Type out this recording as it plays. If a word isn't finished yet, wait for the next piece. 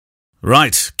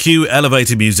Right, cue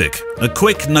elevator music. A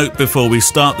quick note before we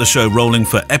start the show rolling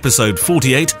for episode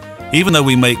 48. Even though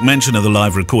we make mention of the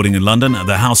live recording in London at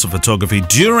the House of Photography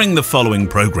during the following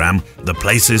programme, the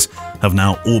places have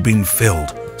now all been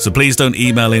filled. So please don't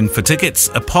email in for tickets.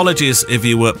 Apologies if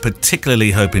you were particularly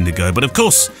hoping to go, but of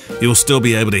course, you'll still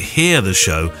be able to hear the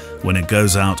show when it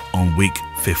goes out on week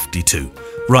 52.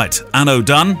 Right, anno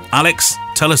done. Alex,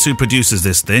 tell us who produces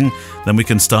this thing, then we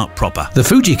can start proper. The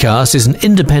FujiCast is an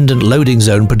independent loading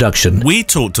zone production. We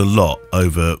talked a lot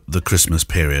over the Christmas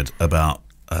period about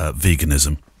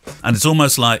veganism, and it's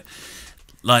almost like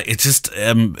it's just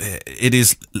it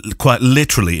is quite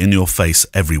literally in your face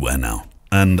everywhere now.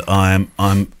 And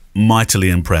I'm mightily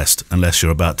impressed, unless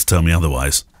you're about to tell me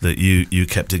otherwise, that you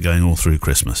kept it going all through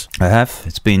Christmas. I have.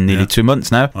 It's been nearly 2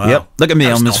 months now. Wow. Yep. Look at me.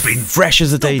 That's I'm as fresh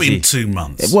as a daisy. It's not been 2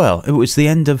 months. Well, it was the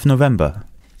end of November.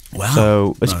 Wow.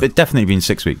 So it's definitely been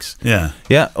 6 weeks. Yeah.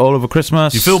 Yeah, all over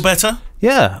Christmas. You feel better?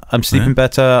 Yeah, I'm sleeping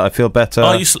better. I feel better.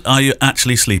 Are you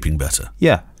actually sleeping better?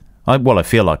 Yeah. I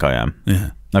feel like I am.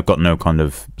 Yeah. I've got no kind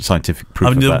of scientific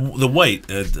proof of that. The weight,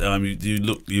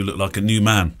 you look like a new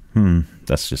man.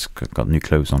 That's just got new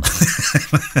clothes on.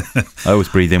 I always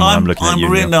breathe in when I'm looking at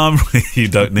you. You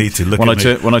don't need to.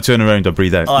 When I turn around, I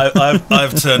breathe out.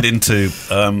 I've turned into.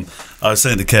 I was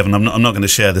saying to Kevin, I'm not going to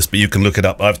share this, but you can look it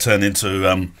up. I've turned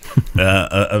into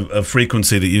a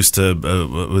frequency that used to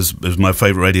was my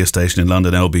favourite radio station in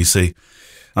London, LBC.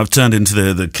 I've turned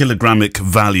into the kilogrammic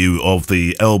value of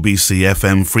the LBC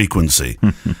FM frequency,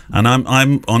 and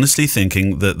I'm honestly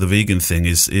thinking that the vegan thing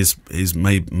is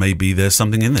maybe there's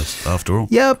something in this after all.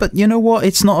 Yeah, but you know what?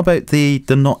 It's not about the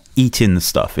not eating the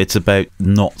stuff. It's about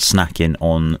not snacking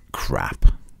on crap.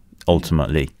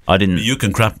 Ultimately, I didn't. You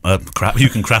can crap. You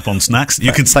can crap on snacks.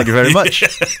 You can. Thank you very much.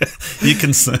 You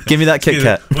can give me that Kit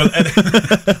Kat.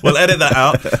 We'll edit that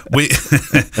out.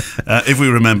 If we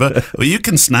remember, you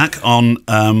can snack on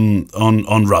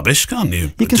rubbish, can't you?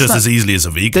 You can just snack. As easily as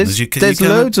a vegan as you can. There's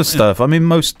loads of stuff. I mean,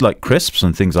 most like crisps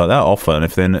and things like that offer, and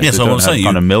if they don't have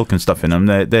kind of milk and stuff in them,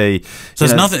 they. So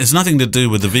it's nothing to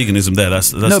do with the veganism there.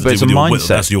 That's no, but it's a mindset.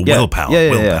 That's your willpower.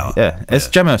 Yeah. As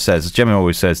Gemma says, Gemma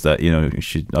always says that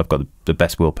I've got the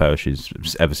best willpower she's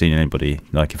ever seen in anybody.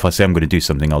 Like if I say I'm going to do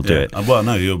something, I'll do it. Well,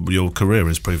 no, your career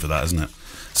is proof of that, isn't it?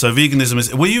 So veganism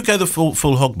is. Will you go the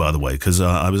full hog, by the way? Because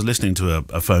I was listening to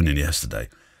a phone-in yesterday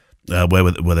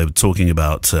where they were talking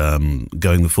about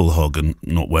going the full hog and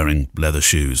not wearing leather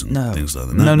shoes and things like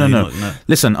that. No.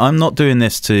 Listen, I'm not doing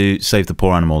this to save the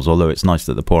poor animals, although it's nice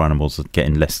that the poor animals are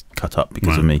getting less cut up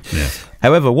because of me. Yeah.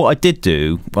 However, what I did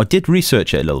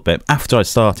research it a little bit after I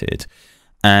started.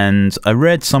 And I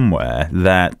read somewhere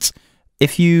that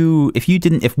if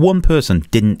one person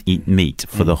didn't eat meat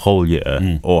for the whole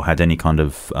year or had any kind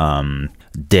of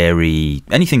dairy,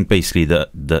 anything basically that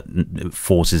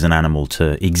forces an animal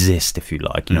to exist, if you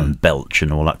like, and belch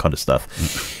and all that kind of stuff,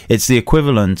 it's the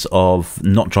equivalent of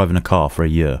not driving a car for a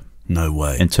year. No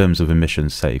way. In terms of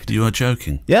emissions saved. You are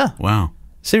joking? Yeah. Wow.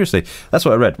 Seriously, that's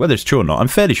what I read. Whether it's true or not, I'm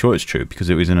fairly sure it's true because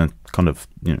it was in a kind of,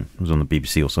 it was on the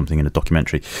BBC or something in a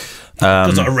documentary.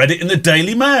 Because I read it in the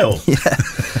Daily Mail. Yeah.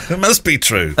 It must be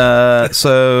true.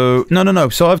 So no.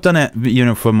 So I've done it,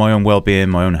 for my own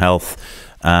well-being, my own health.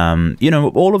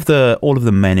 All of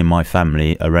the men in my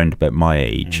family around about my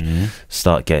age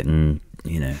start getting,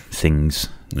 things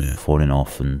falling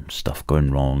off and stuff going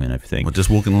wrong and everything. Well, just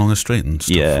walking along the street and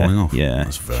stuff falling off. Yeah,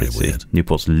 that's very weird.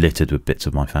 Newport's littered with bits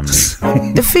of my family.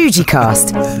 The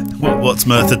FujiCast. What's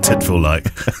Merthyr Tydfil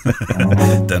like?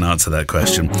 Don't answer that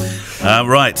question.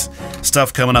 Right,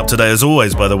 stuff coming up today as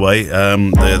always. By the way,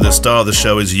 the star of the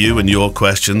show is you and your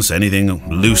questions. Anything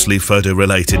loosely photo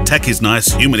related. Tech is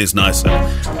nice, human is nicer.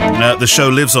 The show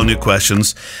lives on your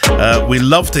questions. We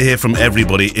love to hear from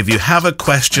everybody. If you have a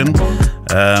question.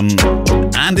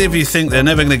 And if you think they're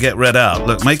never going to get read out,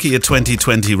 look, make it your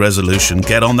 2020 resolution.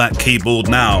 Get on that keyboard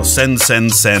now. Send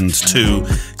to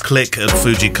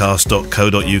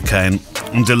click@fujicast.co.uk. And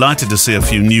I'm delighted to see a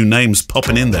few new names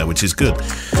popping in there, which is good.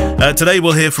 Today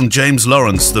we'll hear from James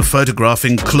Lawrence, the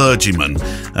photographing clergyman.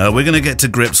 We're going to get to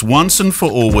grips once and for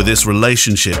all with this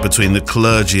relationship between the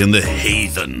clergy and the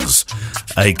heathens,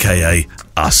 a.k.a.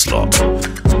 us lot.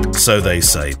 So they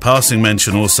say. Passing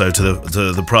mention also to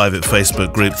the private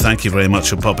Facebook group. Thank you very much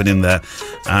for popping in there,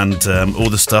 and all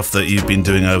the stuff that you've been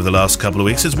doing over the last couple of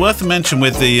weeks. It's worth a mention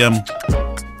with the and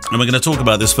we're going to talk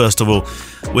about this first of all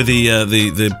with the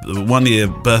 1 year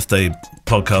birthday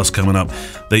podcast coming up,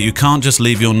 that you can't just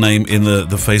leave your name in the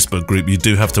Facebook group. You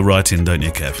do have to write in, don't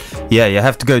you, Kev? Yeah, you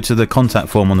have to go to the contact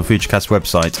form on the FujiCast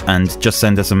website and just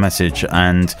send us a message,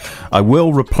 and I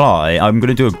will reply. I'm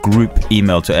going to do a group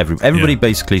email to everybody.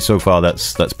 Basically, so far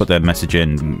that's put their message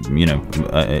in,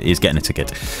 is getting a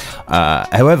ticket.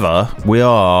 However,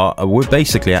 we're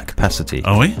basically at capacity.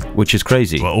 Are we? Which is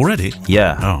crazy. Well, already?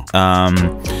 Yeah.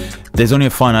 Oh. There's only a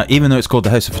finite, even though it's called the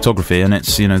House of Photography and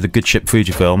it's, the good ship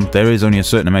Fujifilm, there is only a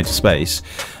certain amount of space.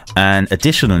 And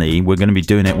additionally, we're going to be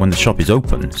doing it when the shop is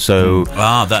open. So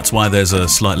that's why there's a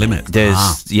slight limit.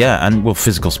 And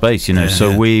physical space,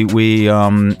 So we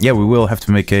will have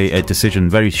to make a decision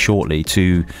very shortly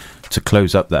to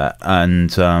close up that,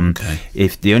 and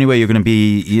if the only way you're going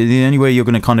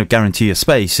to kind of guarantee a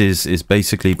space is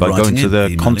basically by going to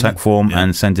the contact form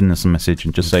and sending us a message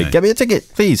and just say, get me a ticket,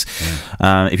 please.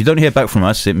 If you don't hear back from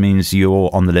us, it means you're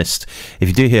on the list. If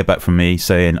you do hear back from me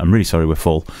saying, I'm really sorry, we're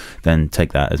full, then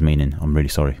take that as meaning, I'm really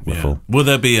sorry, we're full. Will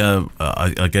there be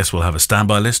I guess we'll have a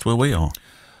standby list, will we? Or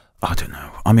I don't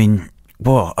know. I mean,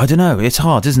 well, I don't know. It's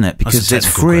hard, isn't it? Because it's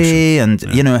free, and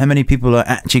how many people are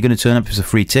actually going to turn up as a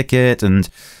free ticket, and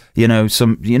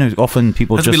often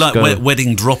people just be like go,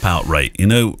 wedding dropout rate,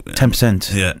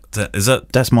 10%. Yeah, is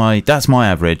that that's my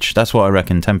average. That's what I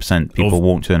reckon. 10% people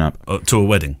won't turn up to a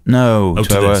wedding. No,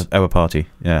 to our party.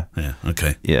 Yeah.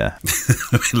 Okay. Yeah.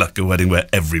 Like a wedding where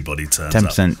everybody turns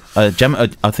 10%. up. Gemma,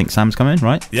 I think Sam's coming,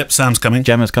 right? Yep, Sam's coming.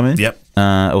 Gemma's coming. Yep.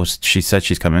 Or she said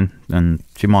she's coming, and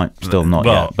she might still not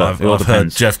yet. But I've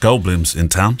heard Jeff Goldblum's in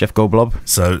town. Jeff Goldblum.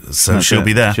 So she'll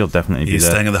be there. She'll definitely be there. He's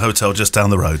staying at the hotel just down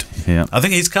the road. Yeah. I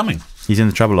think he's coming. He's in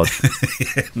the travel lodge.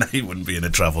 No, he wouldn't be in a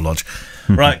travel lodge.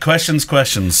 Right, questions.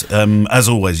 As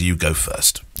always, you go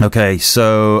first. Okay,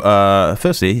 so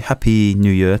firstly, Happy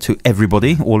New Year to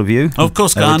everybody, all of you. Of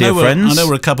course, I know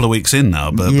we're a couple of weeks in now,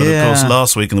 but of course,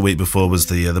 last week and the week before was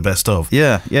the best of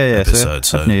episode.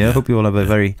 So Happy New Year. Hope you all have a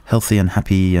very healthy and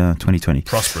happy 2020.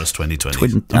 Prosperous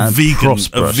 2020. A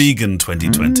vegan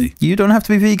 2020. You don't have to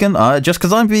be vegan. Just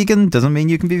because I'm vegan doesn't mean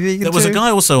you can be vegan. There was a guy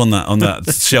also on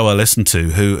that show I listened to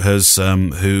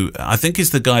who I think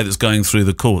is the guy that's going through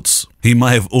the courts. He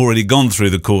may have already gone through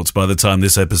the courts by the time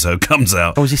this episode comes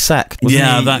out. Oh, was he sacked?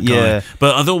 That guy. Yeah.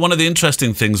 But I thought one of the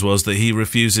interesting things was that he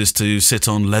refuses to sit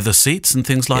on leather seats and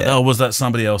things like that. Or was that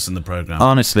somebody else in the programme?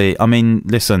 Honestly, I mean,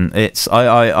 listen,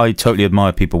 I totally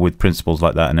admire people with principles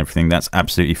like that and everything. That's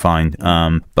absolutely fine.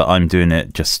 But I'm doing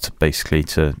it just basically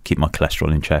to keep my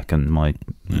cholesterol in check and my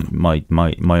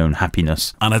own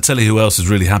happiness. And I tell you who else is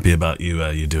really happy about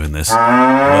you doing this.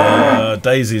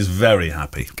 Daisy's very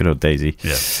happy. Good old Daisy.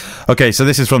 Yeah. Okay, so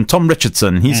this is from Tom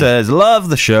Richardson. He says, love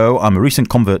the show. I'm a recent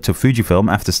convert to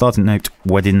Fujifilm after starting out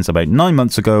weddings about 9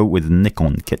 months ago with a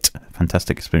Nikon kit.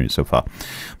 Fantastic experience so far.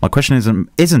 My question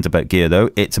isn't about gear, though.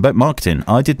 It's about marketing.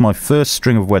 I did my first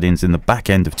string of weddings in the back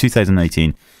end of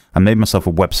 2018. I made myself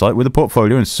a website with a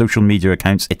portfolio and social media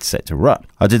accounts, etc.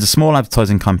 I did a small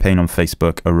advertising campaign on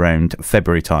Facebook around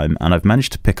February time, and I've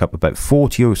managed to pick up about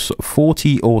 40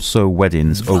 or so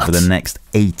weddings over the next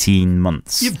 18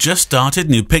 months. You've just started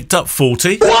and you picked up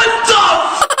 40? What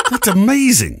the? That's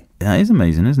amazing. That is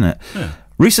amazing, isn't it? Yeah.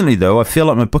 Recently, though, I feel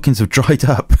like my bookings have dried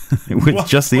up, with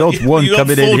just the odd one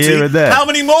coming in here and there. How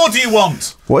many more do you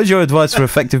want? What is your advice for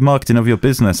effective marketing of your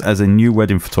business as a new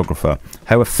wedding photographer?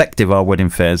 How effective are wedding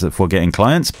fairs for getting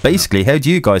clients? Basically, how do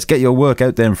you guys get your work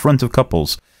out there in front of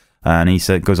couples? And he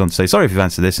goes on to say, sorry if you've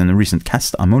answered this in the recent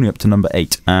cast, I'm only up to number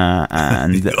 8.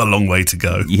 And He's got a long way to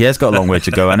go. He has got a long way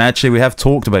to go. And actually, we have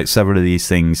talked about several of these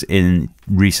things in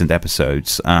recent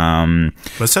episodes. But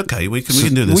it's okay. We can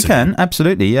do this. We can,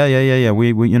 absolutely. Yeah.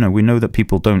 We know that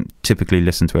people don't typically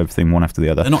listen to everything one after the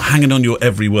other. They're not hanging on your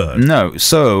every word. No.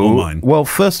 So, or mine. Well,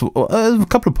 first, a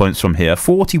couple of points from here.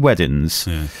 40 weddings.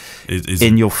 Yeah.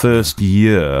 In your first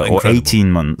year or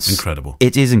 18 months. Incredible.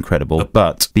 It is incredible,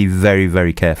 but be very,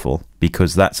 very careful,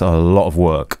 because that's a lot of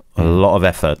work, a lot of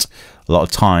effort, a lot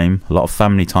of time, a lot of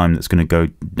family time that's going to go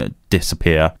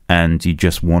disappear, and you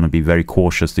just want to be very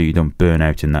cautious that you don't burn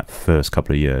out in that first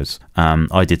couple of years.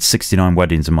 I did 69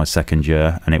 weddings in my second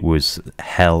year, and it was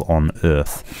hell on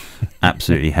earth.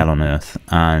 Absolutely hell on earth.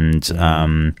 And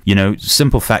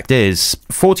simple fact is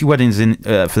 40 weddings in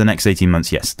for the next 18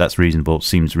 months. Yes, that's reasonable.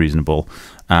 Seems reasonable.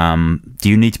 Do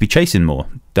you need to be chasing more?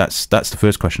 That's the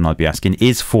first question I'd be asking.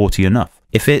 Is 40 enough?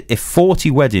 If 40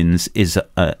 weddings is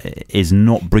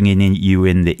not bringing you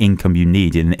in the income you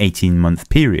need in an 18-month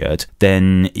period,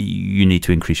 then you need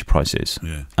to increase your prices.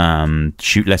 Yeah.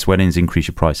 Shoot less weddings, increase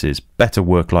your prices. Better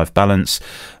work-life balance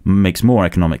makes more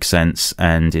economic sense,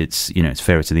 and it's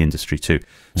fairer to the industry too.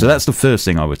 So that's the first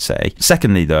thing I would say.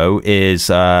 Secondly, though, is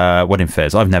wedding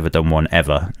fairs. I've never done one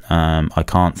ever. I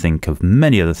can't think of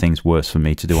many other things worse for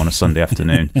me to do on a Sunday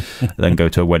afternoon than go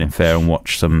to a wedding fair and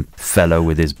watch some fellow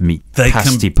with his meat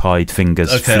pasty-pied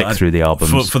fingers flick through the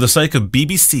albums. For the sake of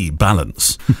BBC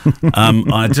balance,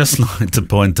 I'd just like to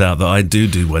point out that I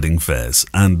do wedding fairs,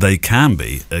 and they can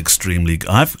be extremely...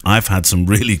 I've had some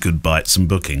really good bites and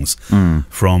bookings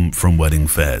from wedding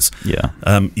fairs. Yeah.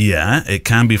 It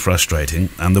can be frustrating.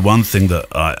 And the one thing that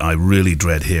I really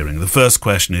dread hearing, the first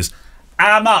question is,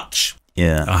 how much?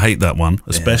 Yeah. I hate that one,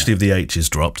 especially if the H is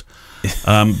dropped.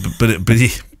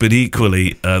 But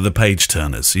equally, the page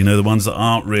turners, the ones that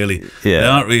aren't really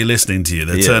listening to you.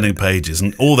 They're turning pages,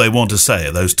 and all they want to say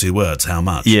are those two words, how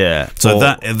much? Yeah.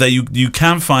 So you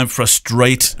can find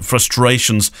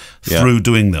frustrations through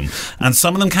doing them. And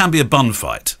some of them can be a bun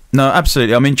fight. No,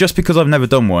 absolutely. I mean, just because I've never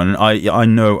done one, I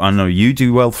know you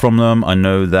do well from them. I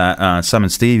know that Sam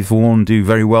and Steve Vaughan do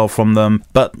very well from them.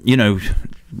 But,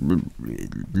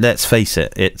 let's face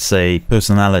it, it's a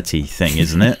personality thing,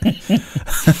 isn't it?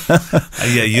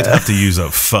 Yeah, you'd have to use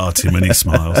up far too many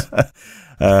smiles.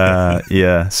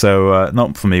 So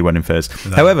not for me, wedding fairs.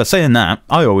 No. However, saying that,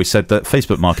 I always said that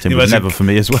Facebook marketing was never for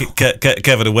me as well.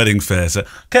 Kev at a wedding fair. So,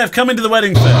 Kev, come into the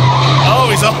wedding fair. Oh,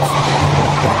 he's off.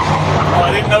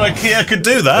 I didn't know IKEA could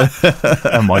do that.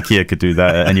 And my IKEA could do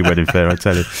that at any wedding fair, I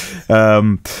tell you.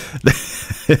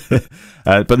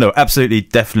 But no, absolutely,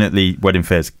 definitely, wedding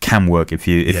fairs can work if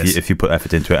you put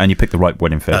effort into it and you pick the right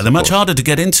wedding fairs. They're much harder to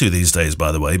get into these days,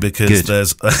 by the way, because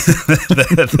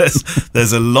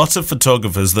there's a lot of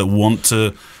photographers that want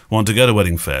to go to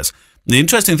wedding fairs. The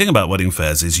interesting thing about wedding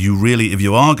fairs is you really, if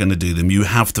you are going to do them, you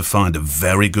have to find a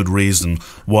very good reason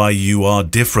why you are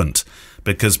different.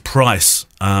 Because price,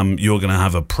 you're going to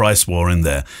have a price war in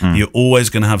there. You're always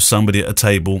going to have somebody at a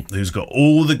table who's got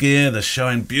all the gear. They're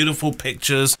showing beautiful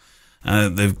pictures.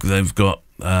 They've got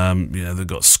they've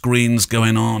got screens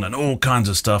going on and all kinds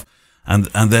of stuff. And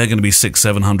they're going to be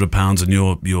 £600-700, and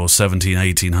you're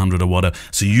 £1,700-1,800 or whatever.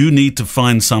 So you need to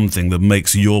find something that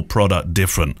makes your product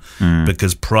different,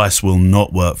 because price will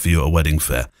not work for you at a wedding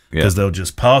fair. Because they'll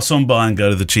just pass on by and go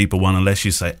to the cheaper one unless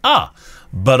you say,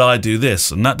 but I do this.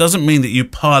 And that doesn't mean that you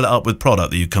pile it up with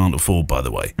product that you can't afford, by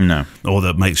the way. No. Or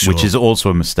that makes sure... Which is also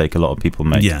a mistake a lot of people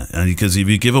make. Yeah, because if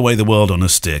you give away the world on a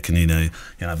stick and, you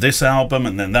have this album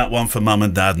and then that one for mum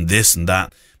and dad and this and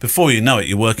that, before you know it,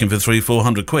 you're working for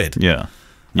 £300-400. Yeah.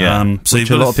 Yeah, so which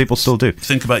a lot of people still do.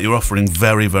 Think about your offering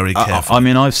very, very carefully. I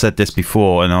mean, I've said this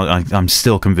before, and I'm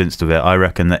still convinced of it. I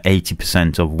reckon that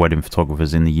 80% of wedding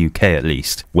photographers in the UK, at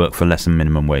least, work for less than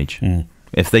minimum wage.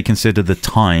 If they consider the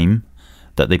time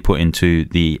that they put into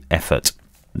the effort,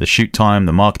 the shoot time,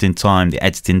 the marketing time, the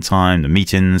editing time, the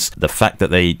meetings, the fact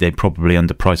that they probably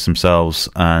underprice themselves,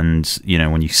 and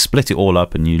when you split it all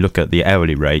up and you look at the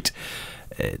hourly rate,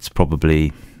 it's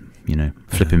probably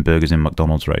flipping burgers in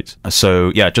McDonald's rates.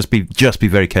 So just be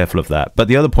very careful of that. But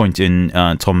the other point in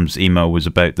Tom's email was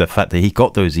about the fact that he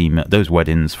got those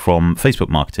weddings from Facebook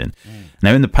marketing.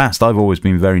 Now, in the past, I've always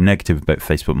been very negative about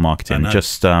Facebook marketing,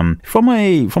 just from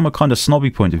a kind of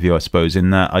snobby point of view, I suppose, in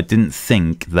that I didn't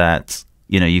think that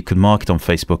you could market on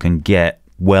Facebook and get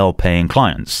well-paying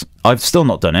clients. I've still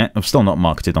not done it. I've still not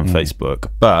marketed on Facebook.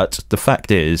 But the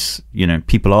fact is,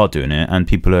 people are doing it, and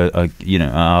people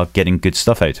are getting good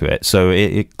stuff out of it. So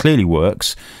it clearly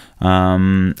works.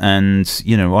 And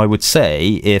I would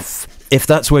say if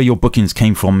that's where your bookings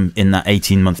came from in that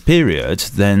 18-month period,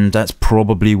 then that's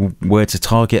probably where to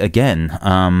target again. Well,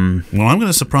 I'm going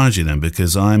to surprise you then,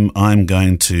 because I'm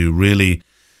going to really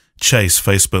chase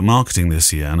Facebook marketing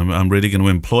this year, and I'm really going to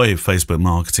employ Facebook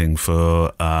marketing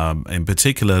for, in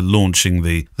particular, launching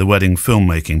the wedding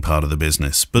filmmaking part of the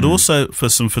business, but also for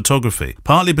some photography.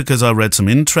 Partly because I read some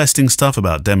interesting stuff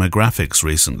about demographics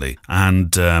recently,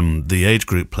 and the age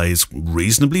group plays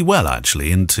reasonably well,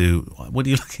 actually, into... What are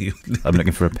you looking at? I'm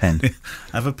looking for a pen.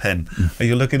 Have a pen. Are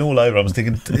you looking all over? I was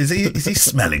thinking, is he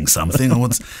smelling something? Or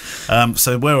what's...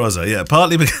 So where was I? Yeah,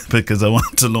 partly because I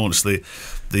wanted to launch the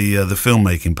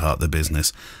filmmaking part of the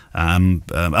business.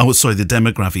 The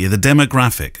demographic. Yeah, the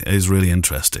demographic is really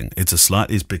interesting.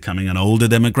 It's becoming an older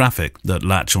demographic that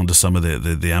latch onto some of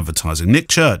the advertising. Nick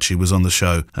Church, who was on the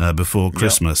show before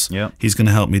Christmas, he's going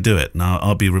to help me do it. Now,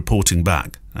 I'll be reporting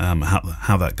back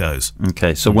how that goes.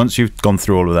 Okay, so once you've gone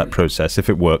through all of that process, if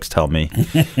it works, tell me,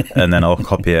 and then I'll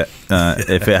copy it.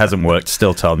 If it hasn't worked,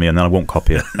 still tell me, and then I won't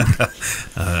copy it.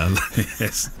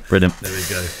 Yes, brilliant. There we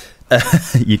go.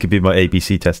 You could be my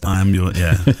ABC tester. I'm your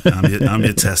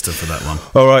tester for that one.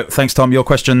 All right, thanks, Tom. Your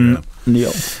question,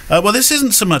 Neil. Well, this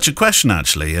isn't so much a question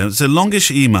actually. It's a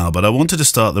longish email, but I wanted to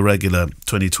start the regular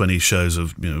 2020 shows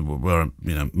of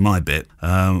my bit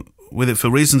with it for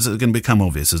reasons that are going to become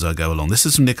obvious as I go along. This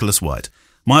is from Nicholas White.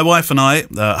 My wife and I,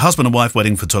 husband and wife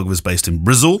wedding photographers based in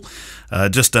Bristol,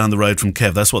 just down the road from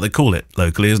Kev. That's what they call it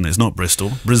locally, isn't it? It's not Bristol.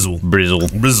 Bristol.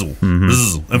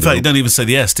 Mm-hmm. In fact, you don't even say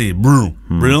the S, do you?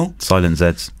 Brill. Silent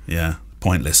Zs. Yeah,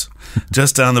 pointless.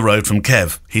 Just down the road from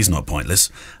Kev. He's not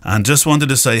pointless. And just wanted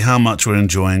to say how much we're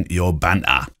enjoying your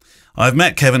banter. I've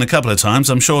met Kevin a couple of times.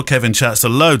 I'm sure Kevin chats to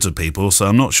loads of people, so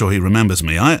I'm not sure he remembers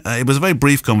me. It was a very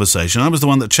brief conversation. I was the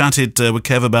one that chatted with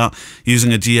Kev about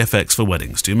using a GFX for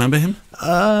weddings. Do you remember him?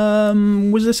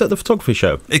 Was this at the photography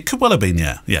show? It could well have been,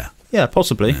 yeah. Yeah,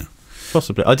 possibly. Yeah.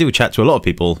 Possibly. I do chat to a lot of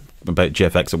people about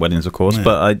GFX at weddings, of course,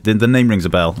 but the name rings a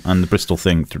bell, and the Bristol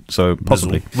thing, so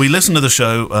possibly. We listen to the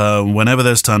show whenever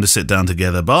there's time to sit down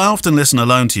together, but I often listen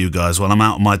alone to you guys while I'm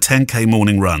out on my 10k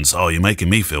morning runs. Oh, you're making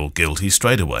me feel guilty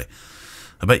straight away.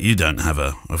 I bet you don't have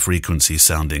a frequency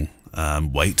sounding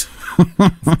weight.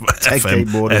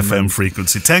 FM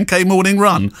frequency. 10k morning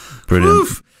run. Brilliant.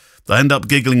 Oof. I end up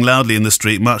giggling loudly in the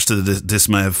street, much to the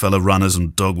dismay of fellow runners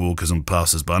and dog walkers and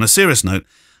passers-by. On a serious note,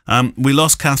 we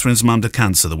lost Catherine's mum to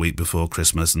cancer the week before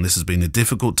Christmas, and this has been a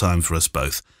difficult time for us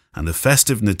both. And the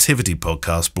Festive Nativity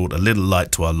podcast brought a little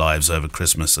light to our lives over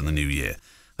Christmas and the New Year.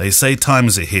 They say time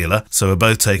is a healer, so we're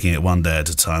both taking it one day at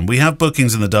a time. We have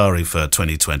bookings in the diary for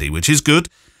 2020, which is good.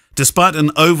 Despite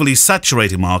an overly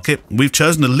saturated market, we've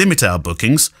chosen to limit our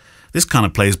bookings. This kind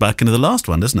of plays back into the last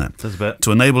one, doesn't it? Does a bit.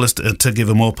 To enable us to give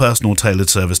a more personal, tailored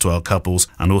service to our couples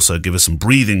and also give us some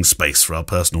breathing space for our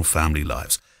personal family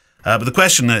lives. But the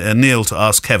question, Neil, to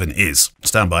ask Kevin is,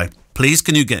 stand by, please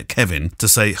can you get Kevin to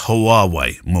say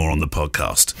Huawei more on the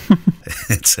podcast?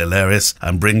 It's hilarious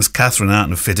and brings Catherine out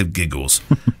in a fit of giggles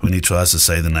when he tries to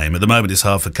say the name. At the moment it's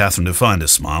hard for Catherine to find a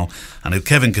smile, and if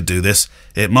Kevin could do this,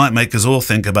 it might make us all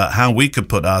think about how we could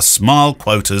put our smile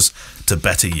quotas to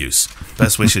better use.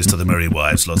 Best wishes to the Murray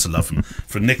wives. Lots of love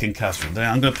from Nick and Catherine.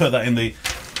 I'm going to put that in the...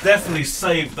 Definitely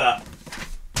save that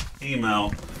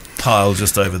email pile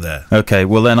just over there. Okay,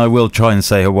 well then I will try and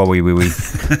say Hawaii wee wee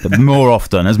more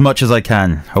often, as much as I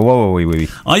can. Hawaii wee wee.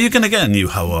 Are you going to get a new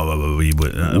Hawaii wee wee?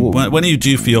 When are you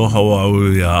due for your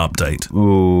Hawaii update?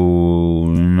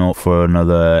 Ooh, not for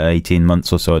another 18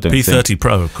 months or so, I don't think. P30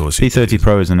 Pro, of course. P30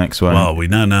 Pro is the next one. Well, we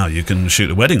know now you can shoot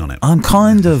a wedding on it. I'm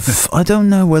kind of... I don't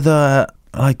know whether...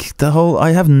 Like the whole,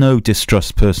 I have no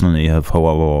distrust personally of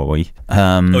Huawei.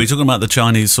 You're talking about the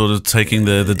Chinese sort of taking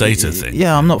the data thing?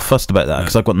 Yeah, I'm not fussed about that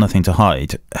because I've got nothing to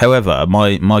hide. However,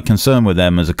 my concern with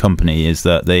them as a company is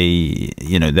that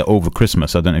they're over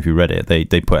Christmas. I don't know if you read it.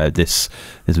 They put out this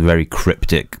very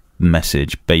cryptic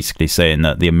message, basically saying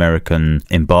that the American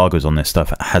embargoes on this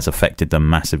stuff has affected them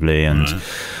massively, and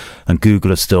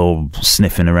Google are still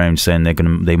sniffing around saying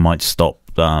they might stop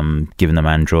giving them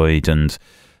Android and.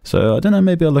 So, I don't know,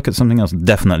 maybe I'll look at something else.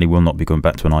 Definitely will not be going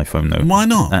back to an iPhone, though. Why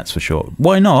not? That's for sure.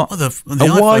 Why not? Well, the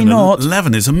iPhone not?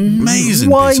 11 is amazing.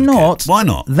 Why not? Why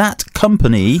not? That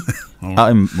company...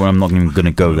 I'm not even going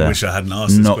to go there. I wish I hadn't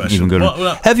asked this question.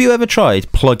 Have you ever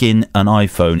tried plugging an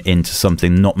iPhone into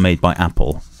something not made by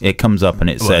Apple? It comes up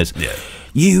and it says... Yeah.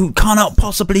 You cannot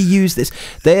possibly use this.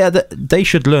 They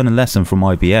should learn a lesson from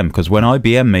IBM, because when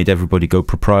IBM made everybody go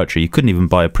proprietary, you couldn't even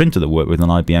buy a printer that worked with an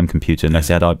IBM computer unless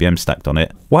it had IBM stacked on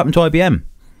it. What happened to IBM?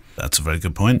 That's a very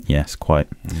good point. Yes, quite.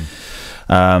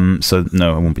 So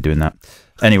no, I won't be doing that.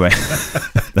 Anyway,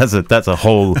 that's a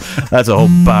whole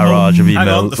barrage of emails. Hang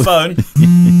on, the phone.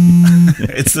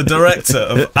 It's the director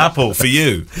of Apple for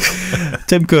you,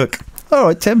 Tim Cook. All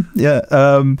right, Tim. Yeah.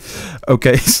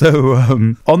 Okay. So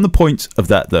on the point of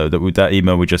that, though, that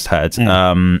email we just had,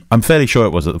 I'm fairly sure it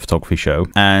was at the photography show,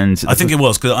 and I think it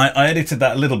was because I edited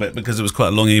that a little bit because it was quite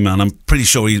a long email, and I'm pretty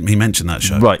sure he mentioned that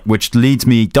show. Right, which leads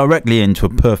me directly into a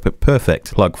perfect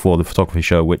plug for the photography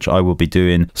show, which I will be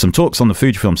doing some talks on the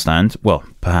Fujifilm stand. Well,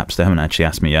 perhaps they haven't actually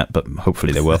asked me yet, but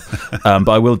hopefully they will. But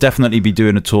I will definitely be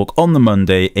doing a talk on the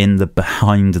Monday in the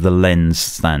Behind the Lens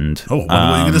stand. Oh, what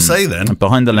are you going to say then?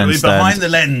 Behind the Lens stand. Behind the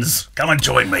lens. Come and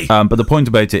join me. But the point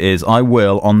about it is, I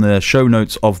will, on the show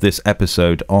notes of this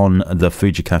episode on the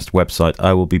FujiCast website,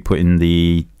 I will be putting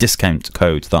the discount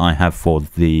code that I have for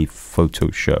the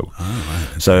photo show. Oh,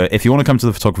 right. So if you want to come to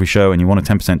the photography show and you want a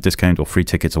 10% discount or free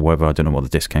tickets or whatever, I don't know what the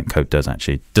discount code does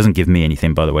actually. It doesn't give me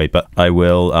anything, by the way, but I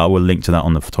will link to that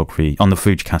on the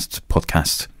FujiCast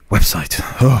podcast website.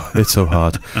 Oh, it's so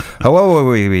hard.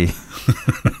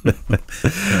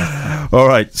 All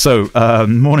right, so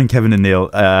morning, Kevin and Neil.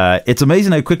 It's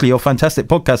amazing how quickly your fantastic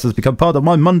podcast has become part of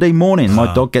my Monday morning.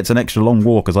 My dog gets an extra long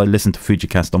walk as I listen to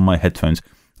FujiCast on my headphones.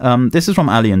 This is from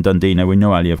Ali and Dundee. Now, we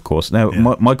know Ali, of course. Now,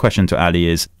 my question to Ali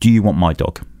is, do you want my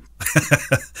dog?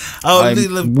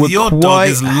 Your dog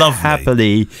is lovely.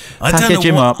 Happily package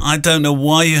him up. I don't know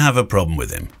why you have a problem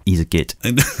with him. He's a git.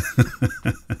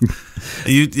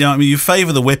 You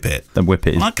favour the Whippet. The Whippet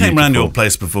is When I came round your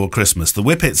place before Christmas, the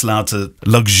Whippet's allowed to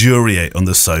luxuriate on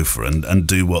the sofa and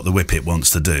do what the Whippet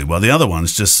wants to do, while the other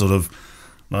one's just sort of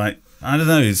like, I don't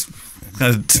know, he's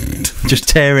kind of just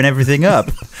tearing everything up.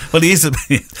 Well, he is. Do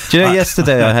you know,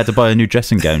 yesterday I had to buy a new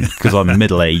dressing gown because I'm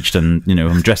middle-aged and,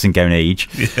 I'm dressing gown age.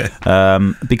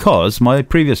 Yeah. Because my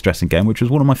previous dressing gown, which was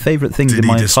one of my favourite things in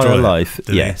my entire life,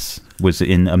 was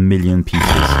in a million pieces.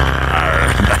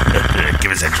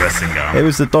 Give us a dressing gown. It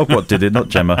was the dog what did it, not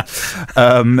Gemma.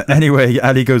 Anyway,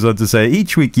 Ali goes on to say,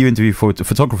 each week you interview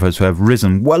photographers who have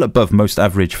risen well above most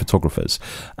average photographers.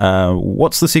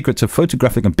 What's the secret to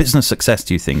photographic and business success,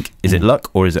 do you think? Is it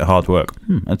luck or is it hard work?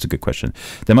 That's a good question.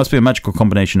 There must be a magical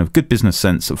combination of good business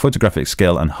sense, photographic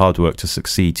skill and hard work to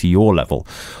succeed to your level.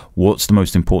 What's the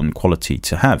most important quality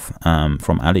to have?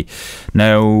 From Ali.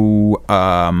 Now,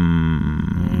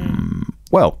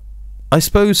 well, I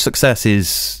suppose success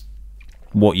is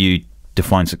what you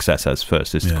define success as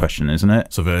first is the question, isn't it?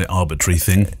 It's a very arbitrary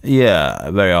thing. Yeah,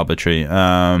 very arbitrary.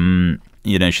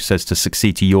 She says to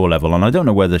succeed to your level, and I don't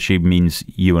know whether she means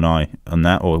you and I on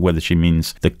that, or whether she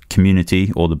means the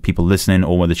community or the people listening,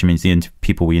 or whether she means the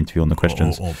people we interview on the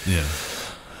questions.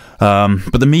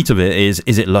 But the meat of it is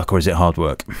it luck or is it hard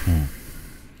work?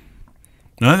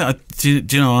 I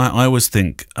always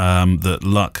think that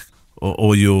luck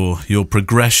or your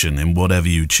progression in whatever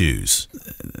you choose,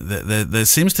 there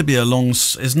seems to be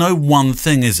there's no one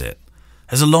thing, is it?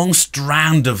 There's a long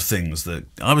strand of things that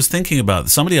I was thinking about.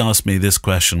 Somebody asked me this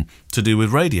question to do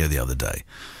with radio the other day,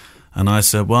 and I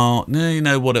said, well, you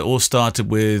know what, it all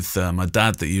started with my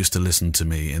dad that used to listen to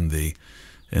me in the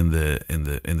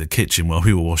kitchen while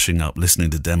we were washing up,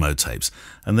 listening to demo tapes,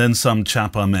 and then some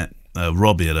chap I met,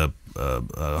 Robbie, at a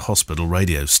hospital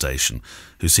radio station,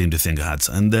 who seemed to think I had,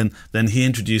 and then he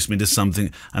introduced me to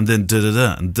something, and then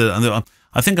and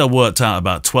I think I worked out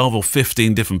about 12 or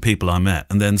 15 different people I met,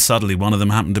 and then suddenly one of them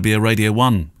happened to be a Radio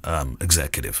 1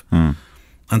 executive.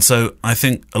 And so I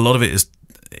think a lot of it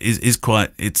is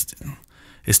quite, it's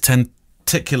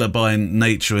tentacular by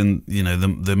nature, and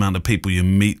the amount of people you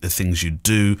meet, the things you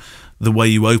do, the way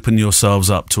you open yourselves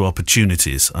up to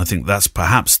opportunities. I think that's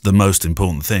perhaps the most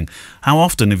important thing. How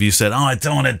often have you said, I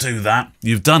don't want to do that?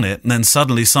 You've done it, and then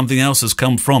suddenly something else has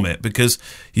come from it because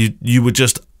you were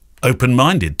just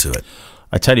open-minded to it.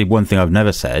 I tell you one thing I've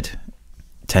never said,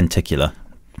 tentacular.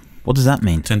 What does that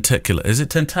mean? Tentacular. Is it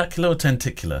tentacular or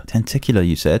tenticular? Tenticular,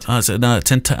 you said. I said no.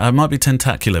 I might be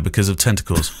tentacular because of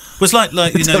tentacles. Well, it's like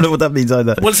I don't know what that means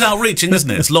either. Well, it's outreaching, isn't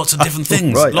it? It's lots of different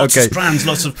things, right, lots of strands,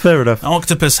 lots of. Fair enough. An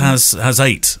octopus has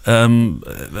 8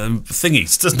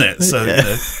 thingies, doesn't it? So.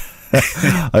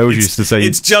 I always used to say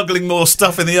it's juggling more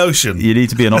stuff in the ocean. You need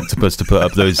to be an octopus to put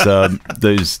up those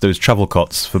travel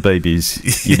cots for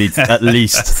babies. You need at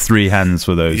least 3 hands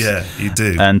for those. Yeah, you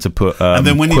do. And to put and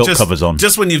then when quilt covers on.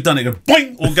 Just when you've done it, it goes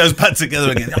boing, all goes back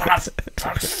together again.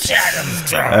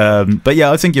 But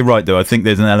yeah, I think you're right though. I think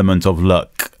there's an element of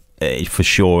luck. For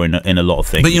sure, in a lot of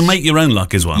things. But you make your own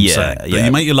luck, is what I'm saying. Yeah.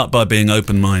 You make your luck by being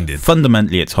open-minded.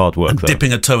 Fundamentally, it's hard work. And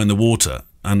dipping a toe in the water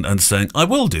and saying, I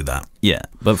will do that. Yeah,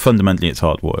 but fundamentally, it's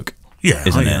hard work. Yeah,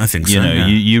 isn't it? I think so.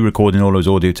 You recording all those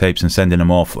audio tapes and sending them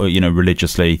off,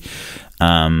 religiously,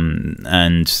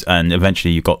 and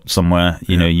eventually you got somewhere.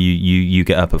 You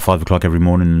get up at 5 o'clock every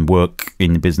morning and work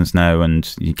in the business now,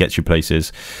 and you get your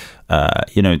places.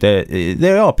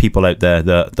 There are people out there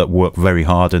that work very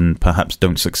hard and perhaps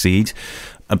don't succeed,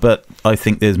 but I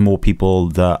think there's more people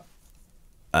that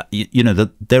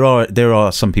that there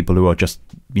are some people who are just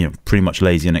pretty much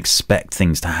lazy and expect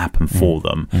things to happen for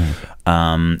them,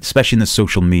 especially in the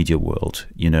social media world.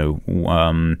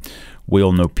 we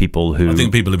all know people who... I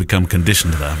think people have become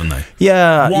conditioned to that, haven't they?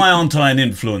 Yeah. Why aren't I an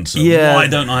influencer? Yeah. Why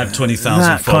don't I have 20,000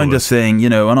 that followers? kind of thing,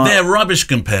 and they're rubbish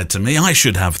compared to me. I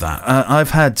should have that.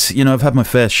 I've had my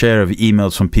fair share of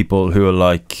emails from people who are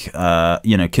like,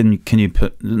 can you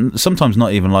put, sometimes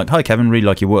not even like, hi Kevin, really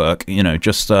like your work,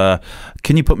 just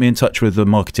can you put me in touch with the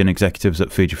marketing executives at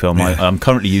Fujifilm? Yeah. I'm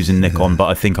currently using Nikon, but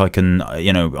I think I can,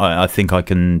 I think I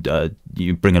can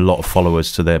you bring a lot of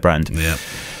followers to their brand. Yeah.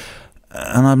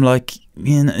 And I'm like,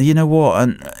 you know what?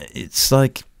 And it's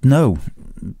like, no,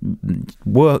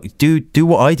 work, do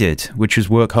what I did, which is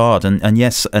work hard. And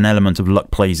yes, an element of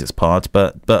luck plays its part,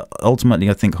 but ultimately,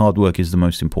 I think hard work is the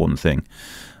most important thing.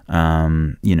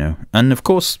 And of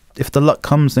course, if the luck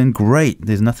comes, then great.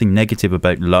 There's nothing negative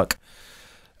about luck.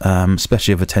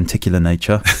 Especially of a tentacular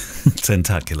nature.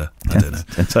 Tentacular. I don't know.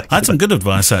 I had some good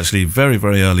advice actually very,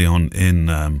 very early on in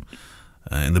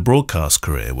the broadcast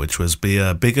career, which was be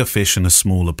a bigger fish in a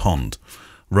smaller pond,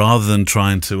 rather than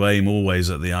trying to aim always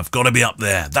at I've got to be up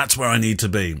there. That's where I need to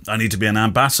be. I need to be an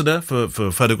ambassador for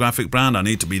a photographic brand. I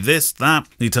need to be this, that.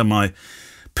 I need to have my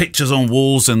pictures on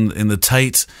walls in the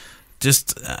Tate.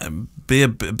 Just be a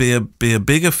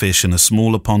bigger fish in a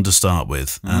smaller pond to start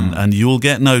with, and you'll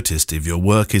get noticed if your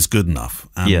work is good enough,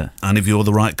 and if you're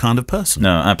the right kind of person. No,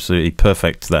 absolutely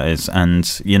perfect. That is,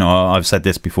 and I've said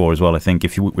this before as well. I think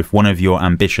if one of your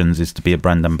ambitions is to be a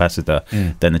brand ambassador,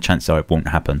 then the chances are it won't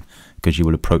happen because you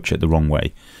will approach it the wrong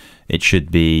way. It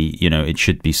should be, it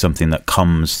should be something that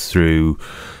comes through.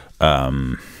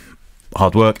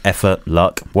 Hard work, effort,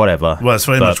 luck, whatever. Well, it's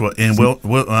very much what Ian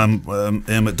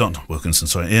McDonald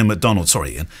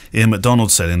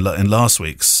said in last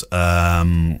week's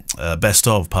Best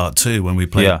of Part 2 when we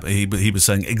played. Yeah. He was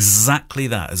saying exactly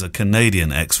that as a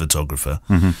Canadian ex-photographer.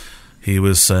 Mm-hmm. He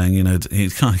was saying, he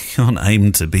can't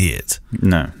aim to be it.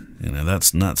 No,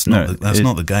 that's not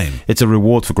the game. It's a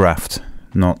reward for graft.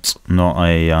 Not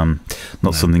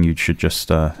something you should just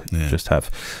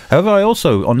have. However, I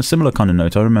also, on a similar kind of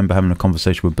note, I remember having a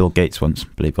conversation with Bill Gates once,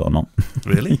 believe it or not.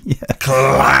 Really? Yeah.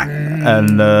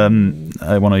 And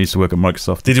when I used to work at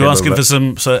Microsoft. Did you ask him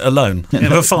for a loan? A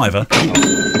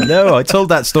 $5? No, I told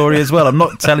that story as well. I'm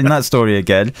not telling that story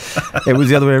again. It was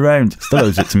the other way around. Still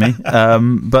owes it to me.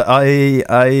 But I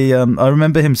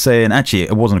remember him saying, actually,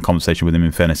 it wasn't a conversation with him,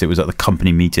 in fairness. It was at the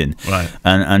company meeting. Right.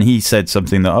 And he said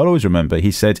something that I'll always remember. He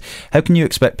said, how can you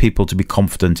expect people to be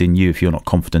confident in you if you're not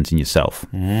confident in yourself?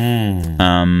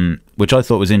 Which I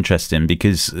thought was interesting,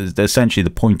 because essentially the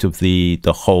point of the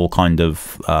whole kind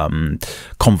of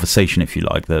conversation, if you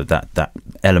like, that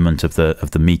element of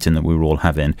the meeting that we were all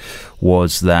having,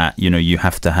 was that you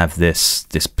have to have this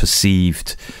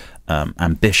perceived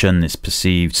ambition, this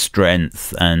perceived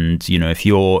strength, and if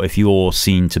you're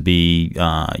seen to be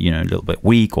a little bit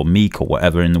weak or meek or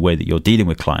whatever in the way that you're dealing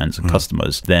with clients and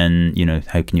customers, then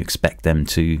how can you expect them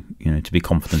to be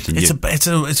confident in you?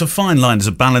 It's a fine line. It's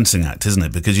a balancing act, isn't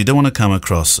it? Because you don't want to come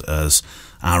across as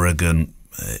arrogant,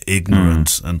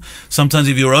 ignorant, and sometimes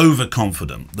if you're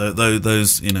overconfident,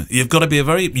 those you've got to be a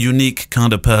very unique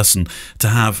kind of person to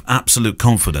have absolute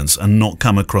confidence and not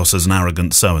come across as an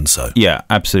arrogant so-and-so. Yeah,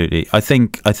 absolutely. I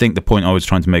think the point I was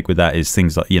trying to make with that is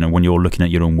things like when you're looking at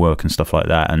your own work and stuff like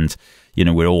that, and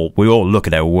we all look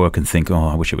at our work and think, oh,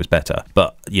 I wish it was better.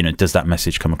 But does that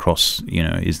message come across?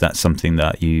 Is that something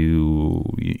that your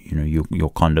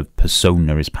kind of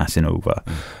persona is passing over?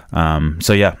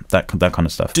 So yeah, that kind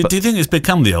of stuff. Do you think it's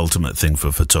become the ultimate thing for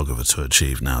a photographer to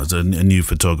achieve now? As a new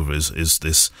photographer is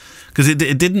this, because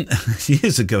it didn't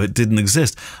years ago. It didn't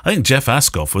exist. I think Jeff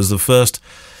Ascoff was the first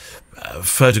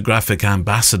photographic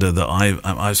ambassador that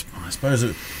I suppose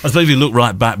if you look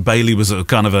right back, Bailey was a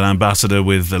kind of an ambassador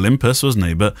with Olympus, wasn't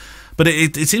he? But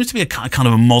it seems to be a kind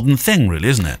of a modern thing, really,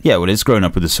 isn't it? Yeah, well, it's grown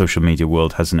up with the social media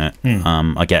world, hasn't it?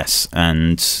 I guess.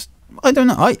 And I don't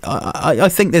know. I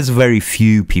think there's very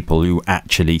few people who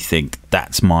actually think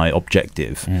that's my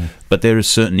objective, but there are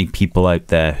certainly people out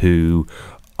there who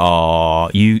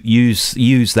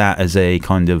use that as a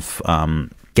kind of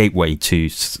gateway to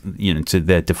to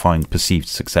their defined perceived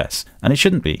success, and it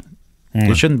shouldn't be.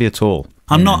 It shouldn't be at all.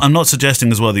 I'm not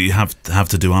suggesting as well that you have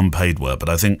to do unpaid work, but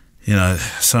I think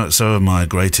so of my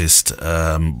greatest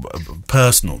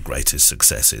personal greatest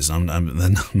successes, they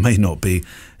may not be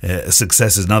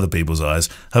successes in other people's eyes,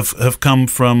 have come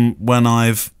from when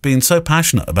I've been so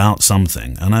passionate about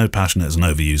something. I know passionate is an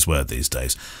overused word these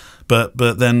days. But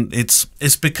then it's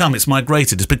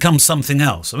migrated. It's become something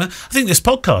else. I think this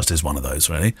podcast is one of those,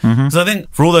 really. So I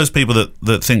think for all those people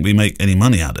that think we make any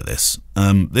money out of this,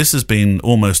 this has been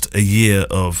almost a year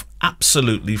of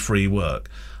absolutely free work,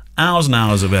 hours and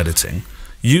hours of editing.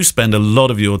 you spend a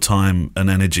lot of your time and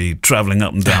energy travelling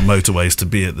up and down motorways to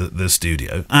be at the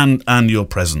studio, and your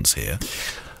presence here,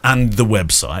 and the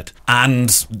website,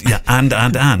 and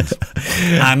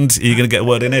you're going to get a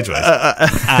word in edgeways.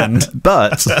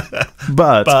 But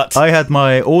I had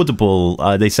my Audible.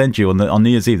 They sent you on New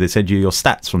Year's Eve. They sent you your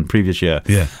stats from the previous year.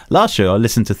 Yeah. Last year I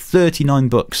listened to 39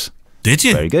 books. Did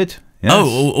you? Very good. Yes.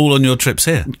 Oh, all on your trips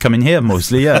here? Coming here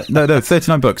mostly, yeah. No,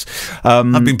 39 books.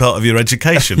 I've been part of your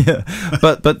education. Yeah.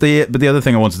 But the other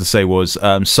thing I wanted to say was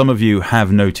some of you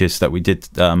have noticed that we did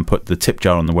put the tip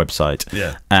jar on the website.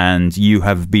 Yeah. And you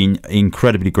have been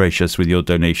incredibly gracious with your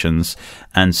donations.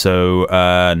 And so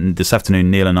this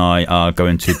afternoon, Neil and I are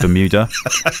going to Bermuda,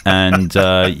 and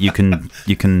you can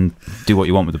do what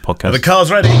you want with the podcast. The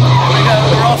car's ready. Here we go.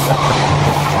 We're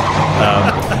off.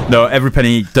 No, every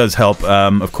penny does help,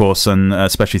 of course, and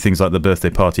especially things like the birthday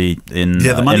party in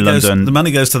London. The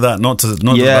money goes to that, not to the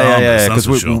because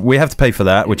we have to pay for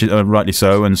that, which is rightly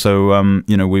so, and so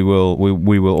we will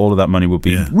all of that money will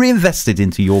be reinvested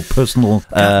into your personal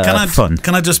fund.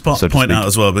 Can I just point out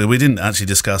as well? But we didn't actually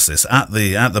discuss this at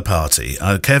the party.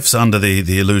 Kev's under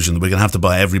the illusion that we're going to have to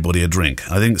buy everybody a drink.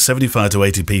 I think 75 to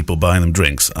 80 people buying them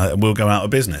drinks, we'll go out of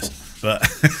business. But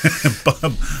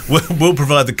we'll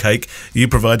provide the cake, you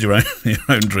provide your own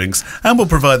drinks, and we'll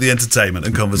provide the entertainment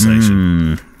and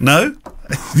conversation. No?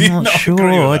 I'm not sure.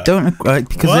 I don't agree,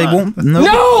 because they won't.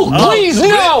 No, please,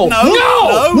 no.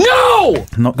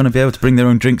 I'm not going to be able to bring their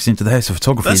own drinks into the House of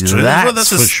Photography. That's true. That's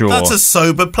for sure. That's a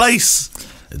sober place.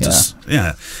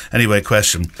 Anyway,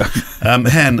 question.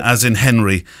 Hen, as in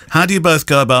Henry, how do you both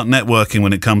go about networking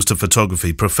when it comes to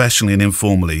photography, professionally and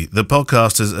informally? The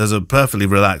podcast has a perfectly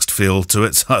relaxed feel to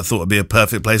it, so I thought it'd be a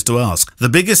perfect place to ask. The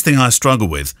biggest thing I struggle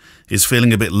with is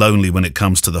feeling a bit lonely when it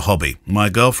comes to the hobby. My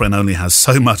girlfriend only has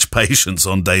so much patience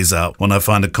on days out when I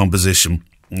find a composition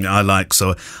I like,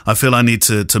 so I feel I need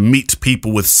to meet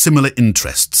people with similar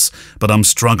interests, but I'm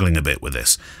struggling a bit with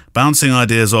this. Bouncing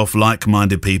ideas off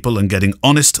like-minded people and getting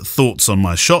honest thoughts on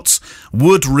my shots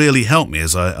would really help me,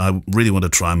 as I really want to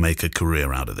try and make a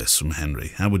career out of this. From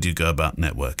Henry, how would you go about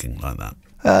networking like that?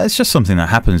 It's just something that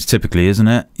happens typically, isn't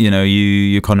it?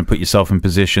 You kind of put yourself in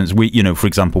positions. For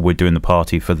example, we're doing the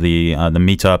party for the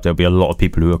meetup. There'll be a lot of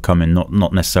people who are coming,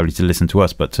 not necessarily to listen to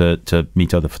us, but to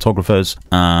meet other photographers.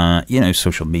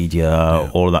 Social media,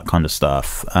 all of that kind of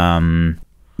stuff. I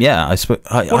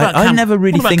never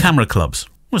really think. What about camera clubs?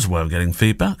 Was a way of getting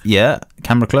feedback. Yeah,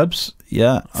 camera clubs.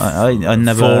 Yeah, I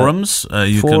never... Forums?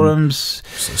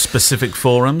 Specific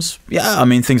forums? Yeah, I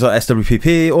mean, things like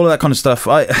SWPP, all of that kind of stuff.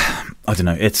 I don't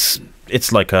know, it's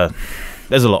like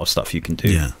there's a lot of stuff you can do.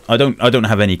 Yeah. I don't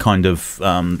have any kind of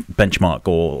benchmark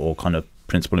or kind of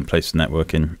principle in place for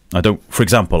networking. For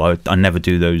example, I never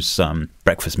do those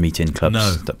breakfast meeting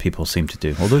clubs that people seem to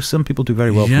do, although some people do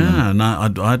very well from them. Yeah,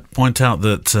 no, I'd point out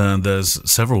that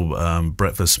there's several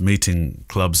breakfast meeting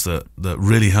clubs that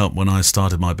really helped when I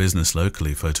started my business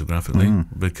locally, photographically,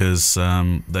 because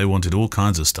they wanted all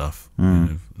kinds of stuff.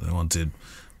 They wanted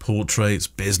portraits,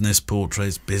 business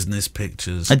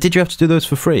pictures. And did you have to do those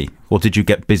for free, or did you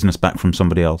get business back from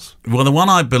somebody else? Well, the one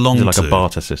I belonged to, like a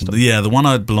barter system. Yeah, the one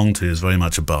I belonged to is very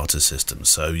much a barter system.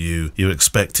 So you're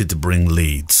expected to bring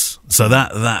leads. So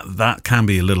that can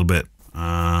be a little bit,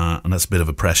 and that's a bit of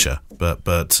a pressure, but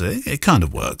it kind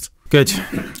of worked. Good.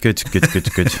 That's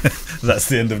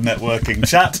the end of networking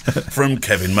chat from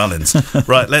Kevin Mullins.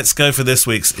 Right, let's go for this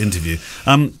week's interview.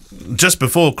 Just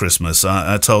before Christmas,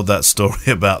 I told that story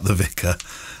about the vicar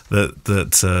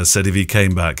that said if he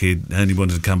came back, he only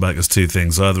wanted to come back as two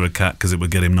things: either a cat because it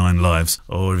would get him 9 lives,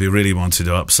 or if he really wanted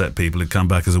to upset people, he'd come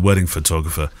back as a wedding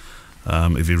photographer.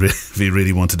 If he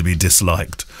really wanted to be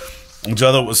disliked. Which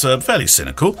I thought was fairly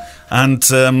cynical, and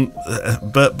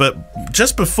but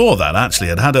just before that, actually,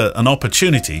 I'd had an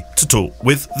opportunity to talk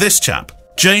with this chap.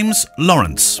 James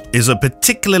Lawrence is a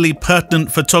particularly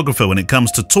pertinent photographer when it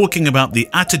comes to talking about the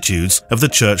attitudes of the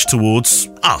church towards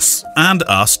us, and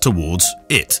us towards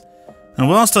it. And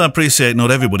whilst I appreciate not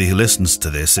everybody who listens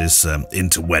to this is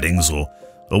into weddings or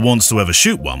wants to ever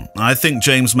shoot one, I think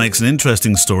James makes an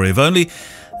interesting story, if only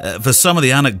for some of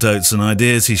the anecdotes and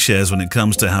ideas he shares when it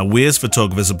comes to how we as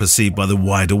photographers are perceived by the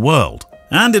wider world.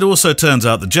 And it also turns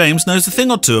out that James knows a thing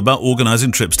or two about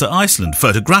organising trips to Iceland,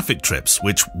 photographic trips,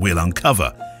 which we'll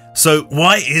uncover. So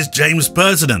why is James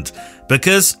pertinent?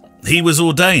 Because he was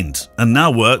ordained and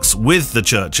now works with the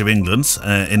Church of England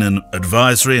in an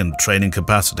advisory and training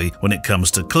capacity when it comes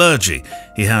to clergy.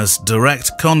 He has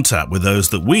direct contact with those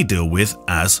that we deal with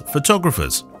as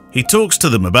photographers. He talks to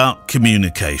them about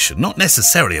communication, not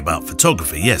necessarily about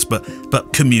photography, yes,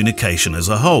 but communication as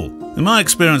a whole. In my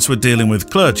experience with dealing with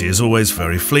clergy is always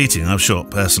very fleeting. I've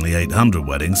shot personally 800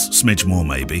 weddings, smidge more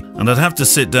maybe, and I'd have to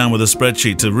sit down with a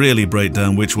spreadsheet to really break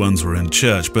down which ones were in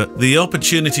church, but the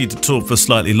opportunity to talk for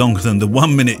slightly longer than the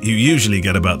 1 minute you usually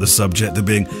get about the subject of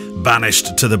being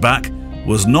banished to the back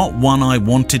was not one I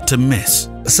wanted to miss.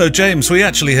 So James, we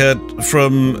actually heard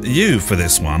from you for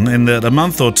this one, in that a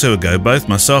month or two ago, both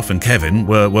myself and Kevin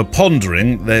were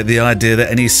pondering the idea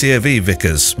that any COV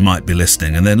vicars might be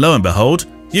listening, and then lo and behold,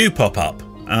 you pop up.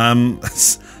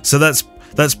 So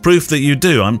that's proof that you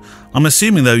do. I'm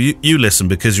assuming though you listen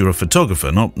because you're a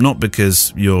photographer, not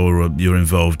because you're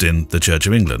involved in the Church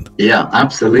of England. Yeah,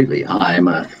 absolutely. I'm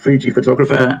a Fuji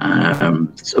photographer,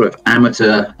 sort of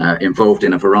amateur, involved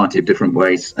in a variety of different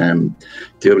ways.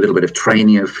 Do a little bit of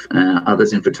training of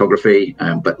others in photography,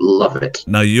 but love it.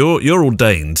 Now you're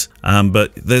ordained,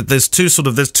 but there's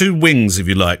two wings, if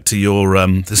you like, to your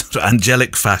sort of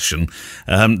angelic fashion,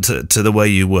 to the way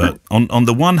you work. On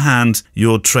the one hand,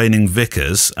 you're training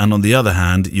vicars, and on the other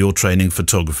hand, you're training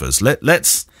photographers.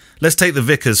 Let's take the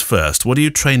vicars first. What are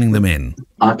you training them in?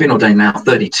 I've been ordained now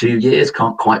 32 years,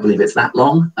 can't quite believe it's that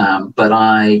long, but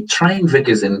I train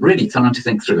vicars in really trying to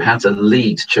think through how to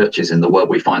lead churches in the world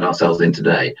we find ourselves in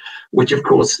today, which of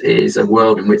course is a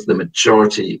world in which the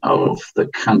majority of the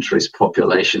country's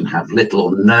population have little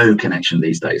or no connection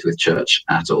these days with church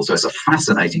at all. So it's a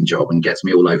fascinating job and gets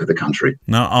me all over the country.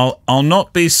 Now, I'll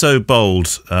not be so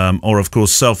bold or of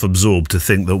course self-absorbed to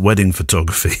think that wedding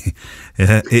photography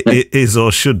is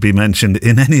or should be mentioned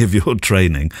in any of your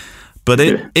training. But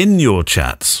in your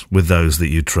chats with those that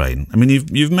you train, I mean,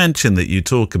 you've mentioned that you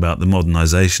talk about the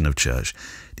modernisation of church.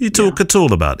 Do you talk at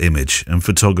all about image and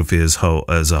photography as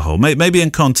a whole? Maybe in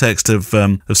context of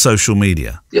social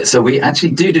media? Yeah, so we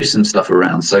actually do some stuff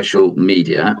around social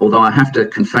media, although I have to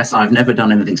confess I've never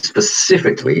done anything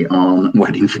specifically on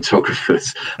wedding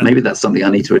photographers. Maybe that's something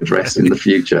I need to address in the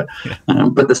future.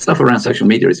 But the stuff around social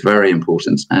media is very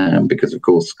important because, of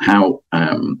course, how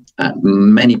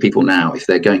many people now, if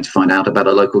they're going to find out about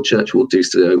a local church, will do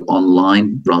so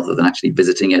online rather than actually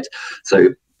visiting it.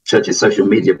 So churches' social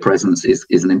media presence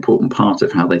is an important part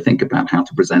of how they think about how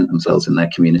to present themselves in their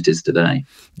communities today.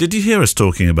 Did you hear us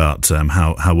talking about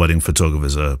how wedding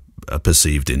photographers are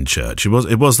perceived in church? It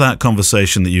was that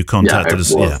conversation that you contacted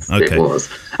us. Yeah, okay. It was.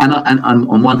 And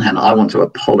on one hand, I want to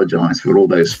apologise for all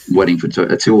those wedding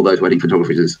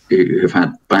photographers who have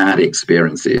had bad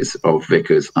experiences of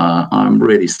vicars. I'm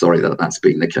really sorry that that's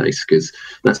been the case, because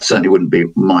that certainly wouldn't be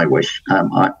my wish.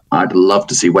 I'd love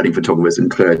to see wedding photographers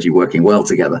and clergy working well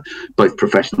together, both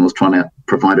professionals trying to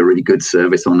provide a really good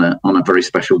service on a very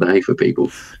special day for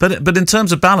people. But in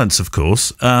terms of balance, of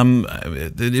course,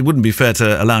 it wouldn't be fair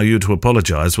to allow you to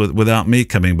apologise without me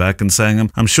coming back and saying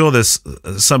I'm sure there's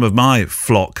some of my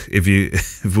flock, if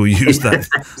we use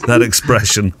that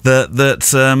expression,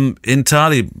 that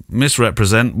entirely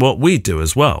misrepresent what we do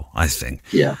as well, I think.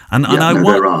 Yeah. And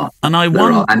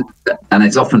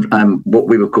it's often what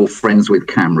we would call friends with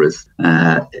cameras.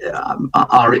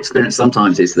 Our experience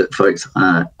sometimes is that folks,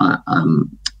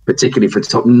 particularly for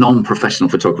non-professional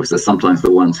photographers, are sometimes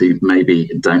the ones who maybe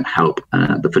don't help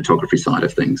the photography side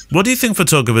of things. What do you think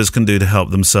photographers can do to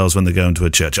help themselves when they go into a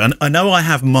church? And I know I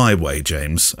have my way,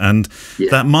 James, and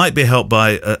that might be helped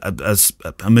by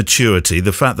a maturity.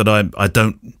 The fact that I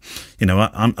don't,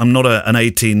 I'm not an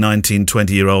 18, 19,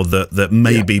 20-year-old that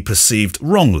may be perceived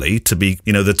wrongly to be,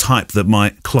 the type that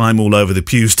might climb all over the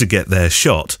pews to get their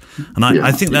shot. And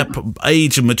I think that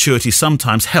age and maturity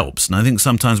sometimes helps. And I think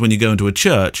sometimes when you go into a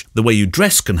church, the way you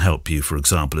dress can help you, for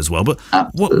example, as well. But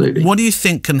what do you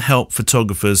think can help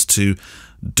photographers to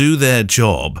do their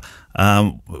job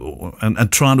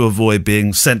and trying to avoid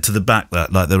being sent to the back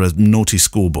like they're a naughty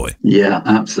schoolboy? Yeah,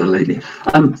 absolutely.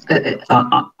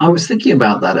 I was thinking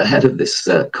about that ahead of this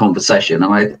conversation.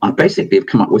 I basically have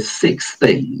come up with 6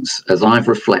 things as I've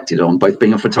reflected on both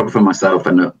being a photographer myself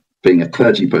and being a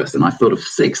clergy person. I thought of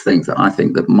 6 things that I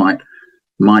think that might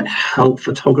help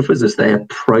photographers as they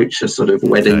approach a sort of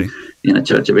wedding in a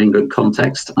Church of England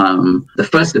context. The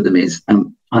first of them is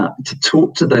to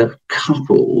talk to the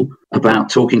couple about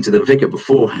talking to the vicar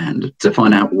beforehand to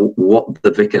find out what the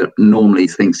vicar normally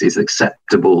thinks is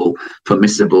acceptable,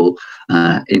 permissible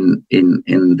in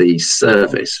the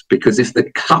service. Because if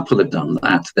the couple have done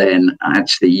that, then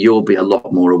actually you'll be a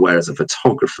lot more aware as a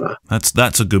photographer.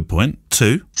 That's a good point.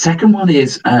 2. Second one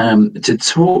is to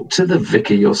talk to the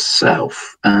vicar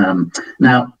yourself.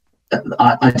 Now,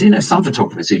 I do know some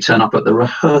photographers who turn up at the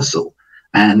rehearsal,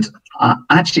 and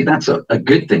Actually, that's a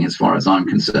good thing as far as I'm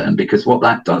concerned, because what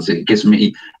that does, it gives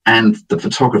me and the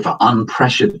photographer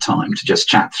unpressured time to just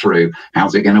chat through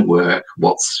how's it going to work,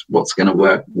 what's going to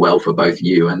work well for both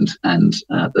you and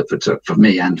for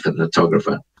me and for the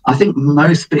photographer. I think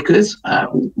most vicars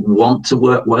want to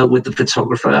work well with the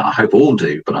photographer. I hope all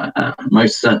do, but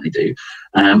most certainly do.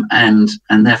 And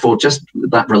therefore, just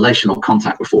that relational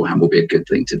contact beforehand will be a good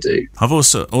thing to do. I've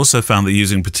also found that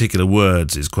using particular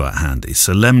words is quite handy.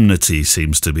 Solemnity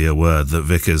seems to be a word that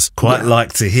vicars quite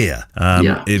like to hear.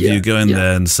 If you go in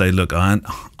there and say, "Look, I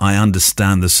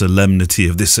understand the solemnity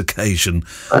of this occasion."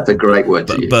 That's a great word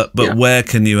to use. But where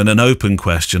can you? And an open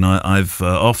question I've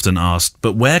often asked.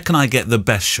 But where can I get the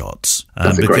best shots?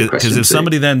 That's a great question. Because if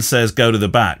somebody then says, "Go to the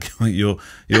back," you're.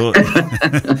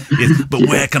 But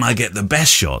where can I get the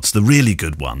best shots, the really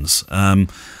good ones?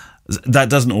 That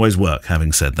doesn't always work,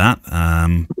 having said that.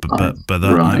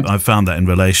 I found that in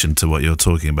relation to what you're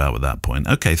talking about with that point.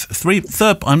 Okay,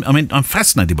 third. I'm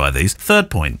fascinated by these. Third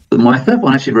point. My third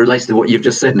one actually relates to what you've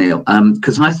just said, Neil,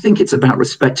 because I think it's about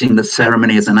respecting the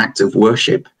ceremony as an act of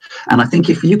worship. And I think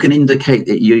if you can indicate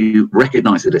that you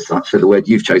recognise it as such, so the word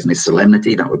you've chosen is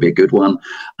solemnity, that would be a good one,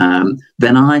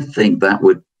 then I think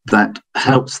that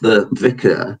helps the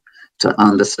vicar to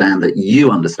understand that you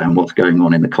understand what's going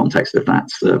on in the context of that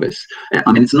service.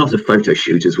 I mean, it's not a photo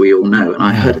shoot, as we all know. And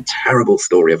I heard a terrible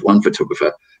story of one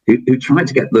photographer who tried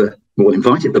to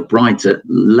invited the bride to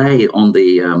lay on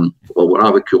the, what I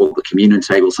would call the communion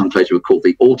table, some clergy would call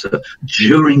the altar,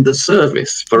 during the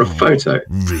service for a photo.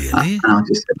 Really?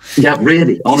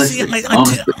 Really, honestly. See,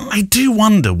 I do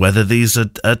wonder whether these are,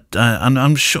 and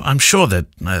I'm sure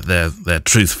they're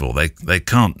truthful. They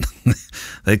can't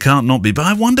they can't not be. But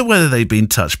I wonder whether they've been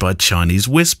touched by Chinese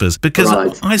whispers, because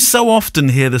I so often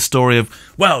hear the story of,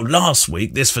 well, last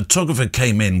week this photographer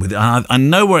came in with. I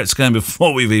know where it's going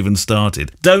before we've even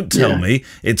started. Don't tell me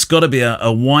it's got to be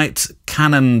a white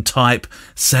Canon type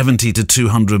 70 to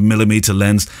 200 millimeter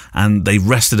lens, and they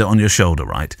rested it on your shoulder,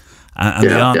 right? And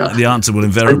the answer will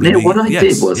invariably be what I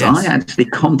yes, did was I actually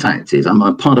contacted, I'm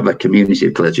a part of a community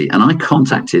of clergy, and I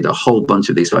contacted a whole bunch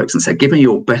of these folks and said, give me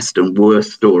your best and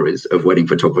worst stories of wedding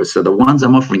photographers. So the ones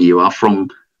I'm offering you are from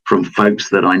folks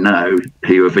that I know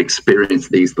who have experienced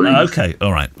these things. Okay,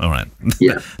 all right.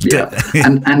 Yeah.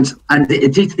 And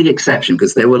it is the exception,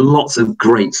 because there were lots of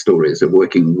great stories of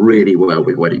working really well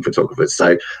with wedding photographers.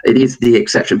 So it is the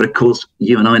exception, but of course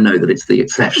you and I know that it's the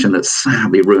exception that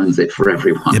sadly ruins it for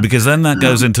everyone. Yeah, because then that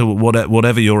goes into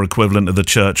whatever your equivalent of the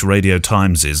church Radio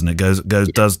Times is, and it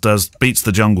does beats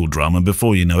the jungle drum, and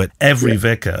before you know it, every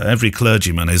vicar, every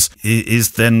clergyman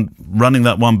is then running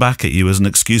that one back at you as an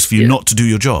excuse for you not to do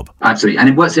your job. Absolutely. And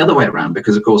it works the other way around,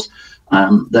 because, of course,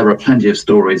 there are plenty of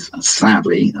stories,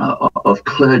 sadly, of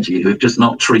clergy who've just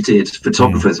not treated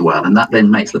photographers well. And that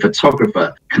then makes the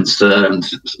photographer concerned,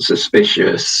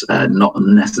 suspicious, not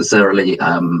necessarily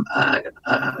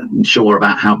sure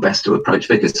about how best to approach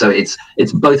vicars. So it's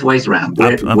both ways around.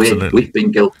 We've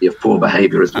been guilty of poor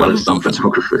behaviour as well as some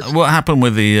photographers. What happened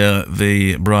with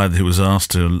the bride who was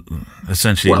asked to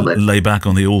essentially lay back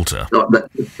on the altar?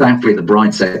 Thankfully, the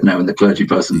bride said no, and the clergy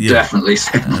person definitely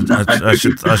said no. I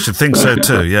should think so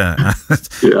too, yeah.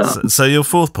 So your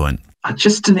fourth point?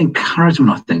 Just an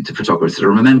encouragement, I think, to photographers to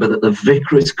remember that the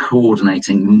vicar is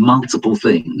coordinating multiple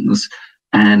things,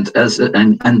 and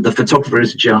the photographer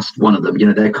is just one of them. You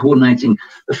know, they're coordinating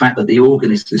the fact that the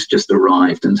organist has just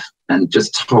arrived and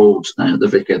just told the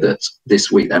vicar that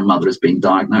this week their mother has been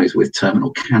diagnosed with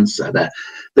terminal cancer.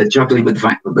 They're juggling with the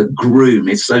fact that the groom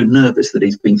is so nervous that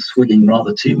he's been swigging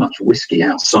rather too much whiskey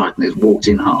outside and has walked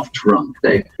in half drunk.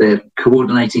 They're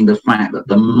coordinating the fact that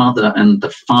the mother and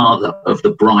the father of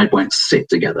the bride won't sit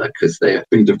together because they've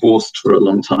been divorced for a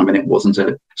long time and it wasn't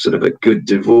a sort of a good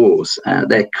divorce.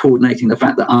 They're coordinating the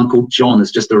fact that Uncle John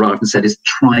has just arrived and set his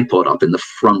tripod up in the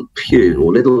front pew,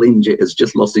 or little Injit has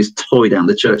just lost his toy down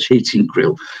the church heating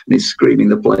grill and is screaming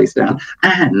the place down.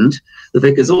 And the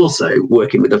vicar's also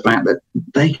working with the fact that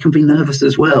they can be nervous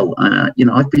as well.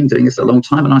 I've been doing this a long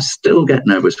time and I still get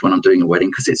nervous when I'm doing a wedding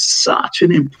because it's such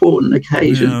an important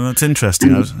occasion. Yeah, that's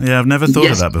interesting. I've never thought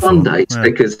of that before. Some days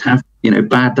because have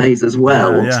bad days as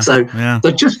well. So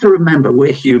just to remember,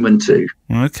 we're human too.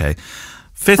 Okay.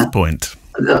 Fifth point.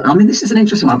 I mean, this is an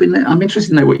interesting one. I'm interested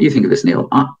to know what you think of this, Neil.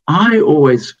 I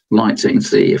always like to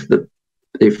see if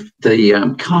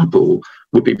the couple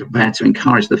would be prepared to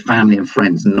encourage the family and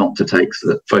friends not to take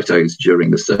photos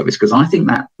during the service, because I think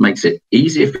that makes it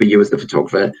easier for you as the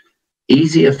photographer,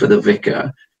 easier for the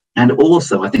vicar, and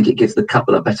also I think it gives the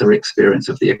couple a better experience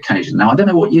of the occasion. Now, I don't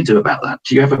know what you do about that.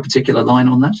 Do you have a particular line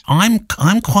on that?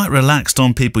 I'm quite relaxed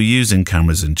on people using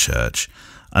cameras in church.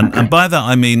 And by that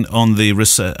I mean on the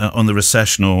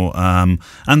recessional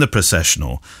and the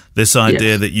processional. This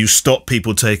idea that you stop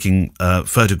people taking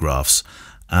photographs.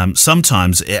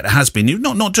 Sometimes it has been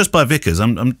not just by vicars.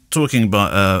 I'm talking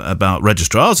about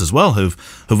registrars as well,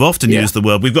 who've often used the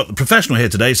word. We've got the professional here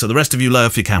today, so the rest of you lower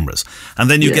off your cameras, and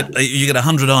then you get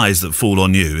 100 eyes that fall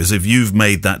on you, as if you've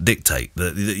made that dictate,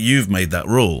 that you've made that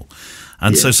rule.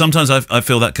 And so sometimes I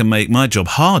feel that can make my job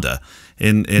harder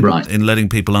in letting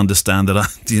people understand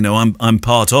that I'm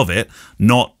part of it,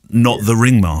 not the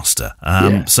ringmaster.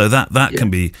 So that can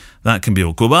be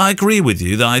awkward. But I agree with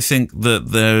you that I think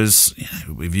that there's,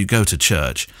 if you go to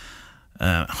church,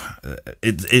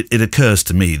 it occurs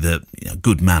to me that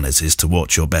good manners is to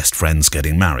watch your best friends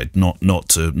getting married, not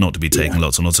to be taking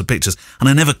lots and lots of pictures. And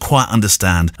I never quite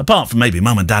understand, apart from maybe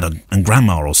mum and dad and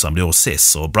grandma or somebody or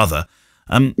sis or brother,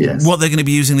 what they're going to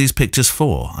be using these pictures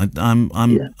for. I'm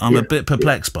a bit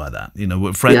perplexed by that.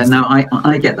 Friends. Yeah, no,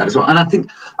 I get that as well. And I think,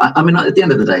 I mean, at the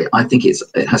end of the day, I think it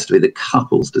has to be the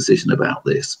couple's decision about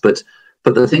this. But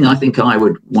the thing I think I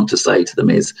would want to say to them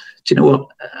is, do you know what?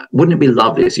 Wouldn't it be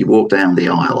lovely as you walk down the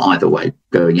aisle, either way,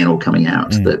 going in or coming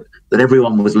out, that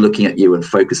everyone was looking at you and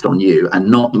focused on you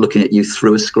and not looking at you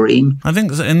through a screen? I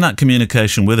think in that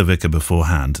communication with a vicar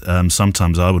beforehand,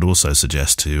 sometimes I would also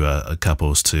suggest to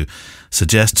couples to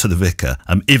suggest to the vicar,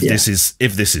 if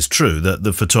this is true, that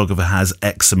the photographer has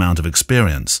X amount of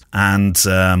experience, and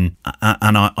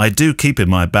I do keep in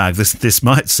my bag. This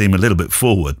might seem a little bit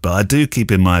forward, but I do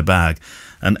keep in my bag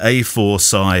an A4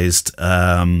 sized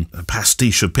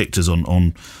pastiche of pictures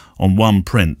on one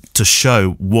print to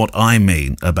show what I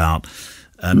mean about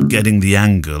getting the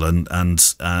angle and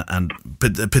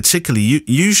particularly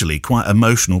usually quite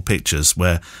emotional pictures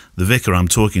where the vicar I'm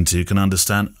talking to can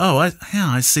understand,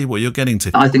 I see what you're getting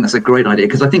to. I think that's a great idea,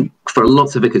 because I think for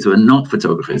lots of vicars who are not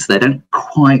photographers, they don't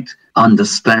quite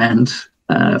understand,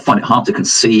 find it hard to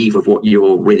conceive of what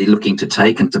you're really looking to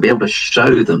take, and to be able to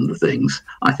show them the things,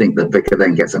 I think the vicar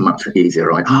then gets a much easier,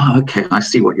 right? Okay, I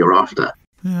see what you're after.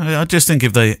 I just think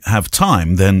if they have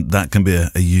time, then that can be a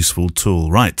useful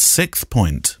tool. Right, 6th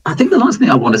point. I think the last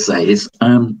thing I want to say is,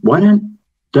 why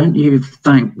don't you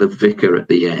thank the vicar at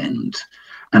the end?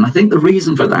 And I think the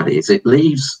reason for that is it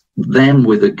leaves them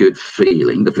with a good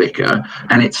feeling, the vicar,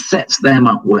 and it sets them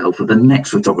up well for the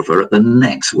next photographer at the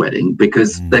next wedding,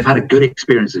 because they've had a good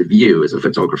experience of you as a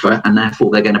photographer, and therefore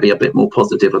they're going to be a bit more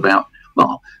positive about,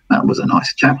 well, that was a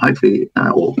nice chap, hopefully,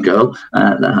 or girl.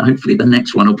 Hopefully, the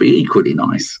next one will be equally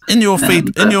nice. In your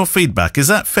feedback, is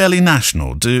that fairly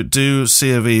national? Do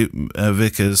COV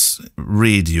vicars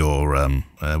read your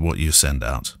what you send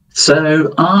out?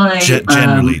 So I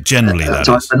generally that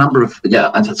so is.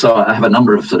 I have a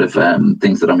number of sort of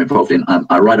things that I'm involved in.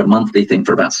 I write a monthly thing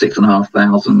for about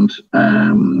 6,500,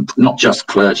 not just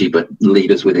clergy but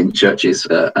leaders within churches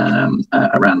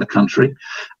around the country.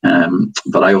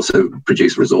 But I also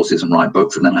produce resources and write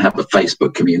books, and then I have a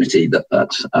Facebook community that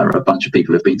are a bunch of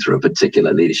people who've been through a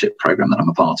particular leadership program that I'm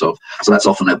a part of. So that's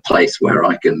often a place where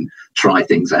I can try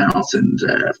things out and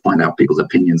find out people's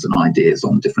opinions and ideas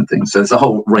on different things. So there's a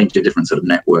whole range of different sort of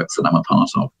networks that I'm a part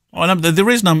of. Well, the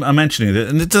reason I'm mentioning it,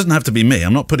 and it doesn't have to be me,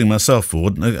 I'm not putting myself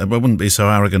forward, I wouldn't be so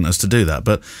arrogant as to do that,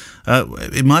 but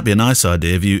it might be a nice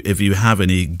idea if you have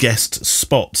any guest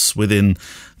spots within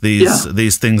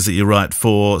these things that you write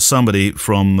for somebody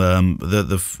from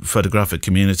the photographic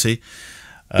community,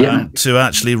 to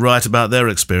actually write about their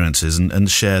experiences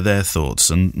and share their thoughts,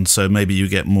 and so maybe you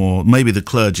get more. Maybe the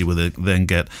clergy will then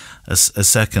get a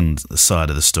second side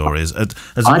of the story.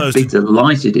 I'd be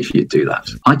delighted if you'd do that.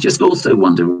 I just also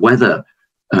wonder whether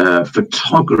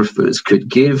photographers could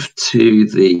give to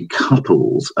the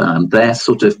couples their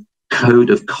sort of code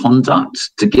of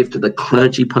conduct to give to the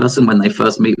clergy person when they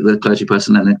first meet with the clergy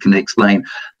person, and then can explain,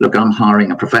 look, I'm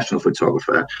hiring a professional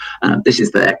photographer, this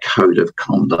is their code of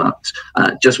conduct,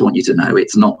 just want you to know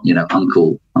it's not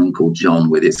Uncle John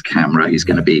with his camera who's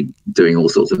going to be doing all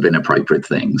sorts of inappropriate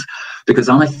things, because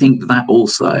I think that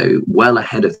also, well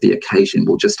ahead of the occasion,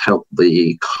 will just help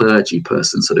the clergy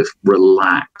person sort of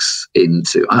relax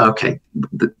into,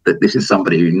 this is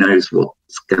somebody who knows what's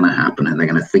going to happen, and they're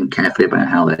going to think carefully about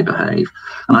how they behave.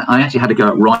 And I actually had to go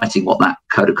at writing what that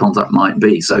code of conduct might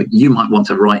be. So you might want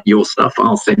to write your stuff,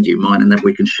 I'll send you mine, and then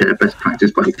we can share best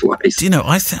practice both ways. Do you know,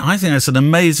 I think that's an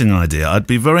amazing idea. I'd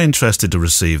be very interested to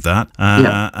receive that,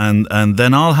 and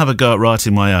then I'll have a go at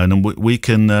writing my own, and we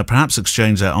can perhaps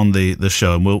exchange that on the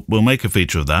show, and we'll make a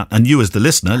feature of that. And you, as the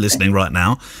listener listening right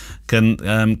now,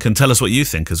 can tell us what you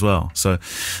think as well. So,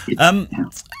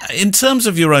 in terms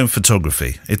of your own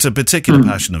photography, it's a particular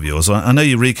passion of yours. I know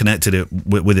you reconnected it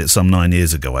with it some 9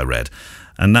 years ago, I read.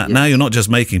 And now you're not just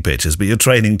making pictures, but you're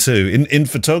training too in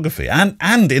photography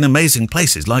and in amazing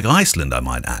places like Iceland, I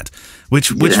might add, which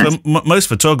for most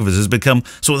photographers has become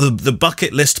sort of the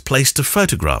bucket list place to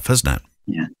photograph, hasn't it?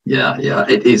 Yeah.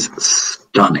 It is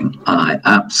stunning. I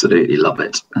absolutely love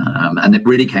it. And it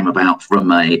really came about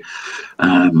from a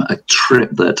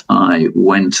trip that I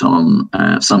went on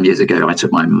some years ago. I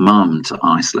took my mum to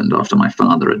Iceland after my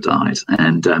father had died.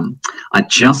 And I'd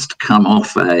just come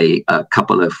off a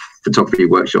couple of photography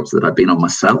workshops that I'd been on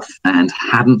myself and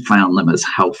hadn't found them as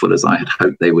helpful as I had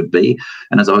hoped they would be.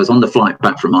 And as I was on the flight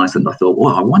back from Iceland, I thought,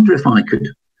 well, I wonder if I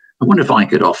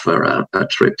could offer a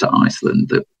trip to Iceland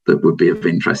that would be of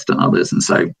interest to others. And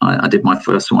so I did my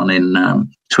first one in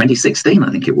 2016, I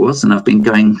think it was. And I've been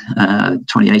going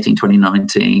 2018,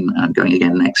 2019, and going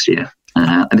again next year.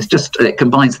 And it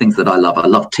combines things that I love. I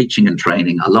love teaching and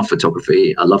training. I love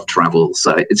photography. I love travel.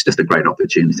 So it's just a great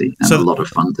opportunity and a lot of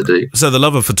fun to do. So the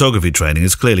love of photography training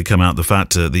has clearly come out the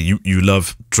fact that you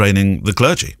love training the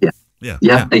clergy.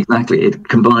 Yeah, exactly. It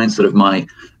combines sort of my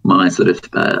sort of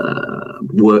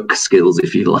work skills,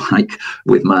 if you like,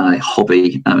 with my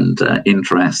hobby and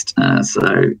interest.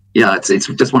 It's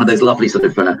just one of those lovely sort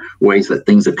of ways that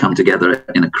things have come together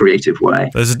in a creative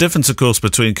way. There's a difference, of course,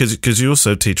 between because you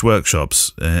also teach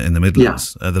workshops in the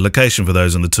Midlands. The location for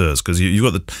those and the tours, because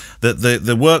you've got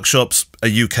the workshops are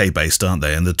UK based, aren't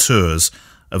they? And the tours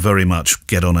are very much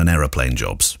get on an aeroplane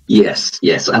jobs. Yes,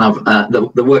 and I've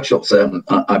the workshops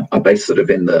are based sort of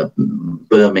in the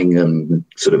Birmingham,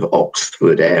 sort of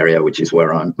Oxford area, which is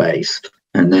where I'm based.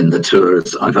 And then the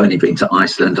tours, I've only been to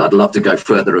Iceland. I'd love to go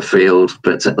further afield,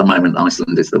 but at the moment,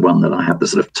 Iceland is the one that I have the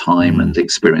sort of time and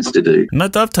experience to do. And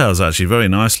that dovetails actually very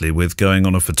nicely with going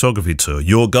on a photography tour.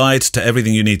 Your guide to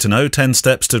everything you need to know, 10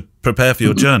 steps to prepare for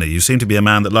your journey. You seem to be a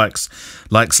man that likes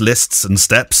lists and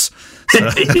steps. So,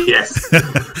 yes,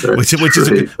 which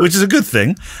is a good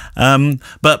thing.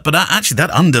 But actually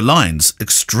that underlines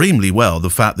extremely well the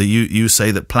fact that you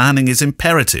say that planning is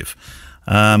imperative.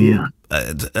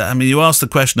 I mean, you ask the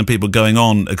question of people going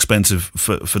on expensive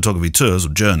photography tours or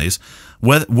journeys,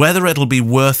 whether it'll be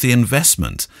worth the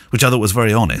investment, which I thought was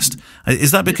very honest.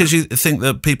 Is that because you think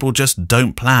that people just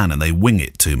don't plan and they wing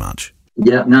it too much?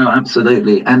 Yeah, no,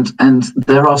 absolutely. And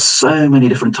there are so many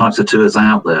different types of tours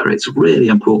out there. It's really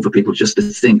important for people just to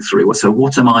think through, well, so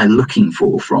what am I looking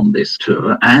for from this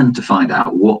tour, and to find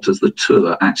out what does the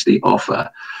tour actually offer.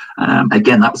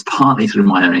 Again, that was partly through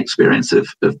my own experience of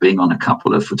being on a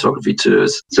couple of photography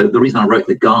tours. So the reason I wrote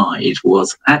the guide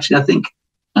was actually, I think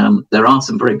there are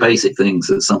some very basic things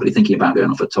that somebody thinking about going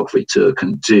on a photography tour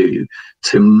can do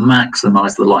to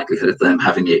maximize the likelihood of them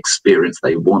having the experience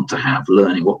they want to have,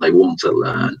 learning what they want to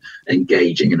learn,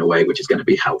 engaging in a way which is going to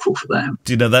be helpful for them.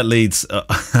 Do you know, that leads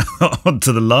on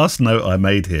to the last note I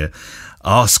made here.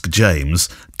 Ask James,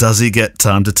 does he get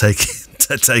time to take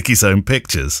his own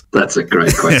pictures? That's a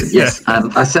great question. Yes,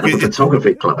 I set up a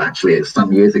photography club actually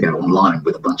some years ago online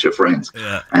with a bunch of friends.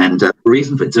 And the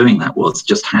reason for doing that was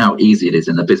just how easy it is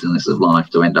in the business of life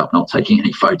to end up not taking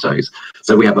any photos.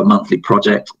 So we have a monthly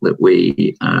project that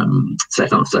we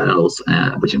set ourselves,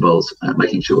 which involves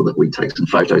making sure that we take some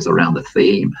photos around the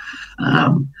theme.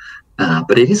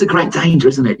 But it is a great danger,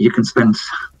 isn't it? You can spend,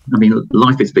 I mean,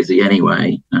 life is busy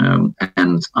anyway,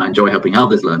 and I enjoy helping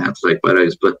others learn how to take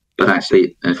photos, but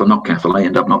actually, if I'm not careful, I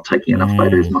end up not taking enough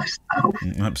photos myself.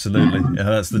 Absolutely. Yeah,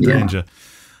 that's the danger.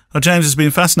 Well, James, it's been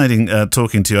fascinating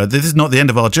talking to you. This is not the end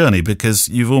of our journey, because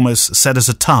you've almost set us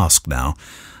a task now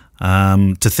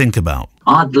to think about.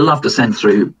 I'd love to send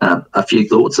through a few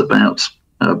thoughts about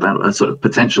a sort of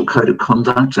potential code of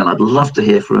conduct, and I'd love to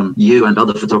hear from you and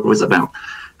other photographers about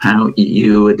how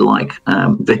you would like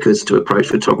vicars to approach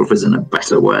photographers in a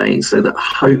better way, so that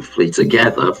hopefully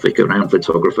together, vicar and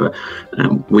photographer,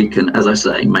 we can, as I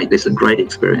say, make this a great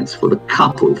experience for the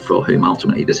couple for whom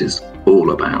ultimately this is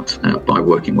all about, by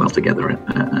working well together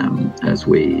as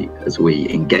we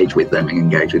engage with them and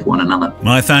engage with one another.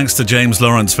 My thanks to James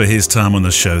Lawrence for his time on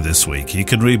the show this week. You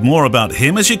can read more about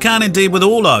him, as you can indeed with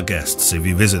all our guests, if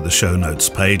you visit the show notes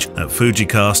page at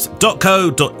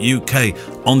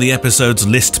fujicast.co.uk on the episode's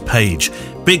list page.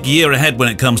 Big year ahead when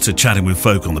it comes to chatting with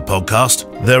folk on the podcast.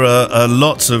 There are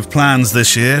lots of plans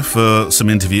this year for some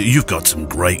interviews. You've got some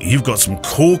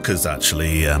corkers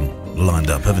actually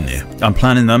lined up, haven't you? I'm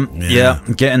planning them. Yeah,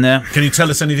 I'm getting there. Can you tell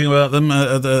us anything about them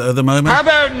at the moment? How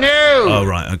about no? Oh,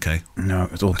 right, okay. No,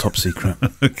 it's all top secret.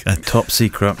 Okay. Top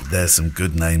secret. There's some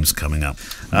good names coming up.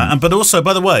 But also,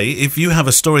 by the way, if you have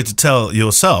a story to tell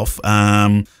yourself,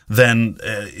 then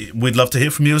we'd love to hear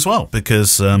from you as well,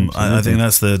 because I think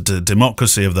that's the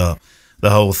democracy of the the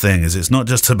whole thing is it's not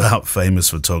just about famous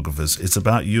photographers. It's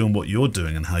about you and what you're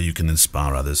doing and how you can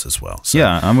inspire others as well. So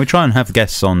yeah, and we try and have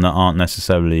guests on that aren't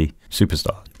necessarily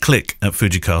superstars. click at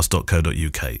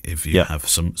fujicast.co.uk if you have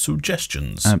some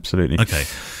suggestions. Absolutely.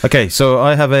 Okay, so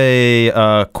I have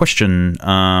a question.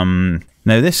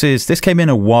 Now, this came in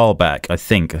a while back, I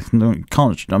think.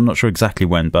 I'm not sure exactly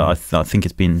when, but I think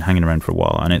it's been hanging around for a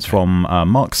while. And it's from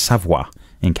Mark Savoy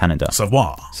in Canada. Savoy.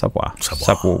 No,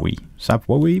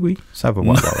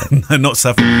 not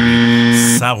Savoy.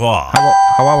 Savoy.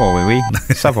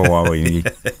 Savoy.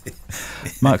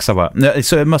 Mark Savoy. No,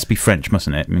 so it must be French,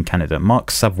 mustn't it, in Canada?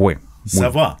 Mark Savoy.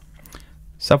 Savoy.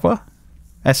 Savoy?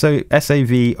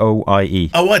 Savoie. Oh, I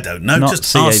don't know. Not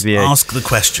Just ask the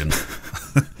question.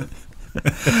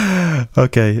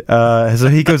 Okay, so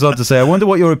he goes on to say, I wonder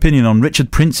what your opinion on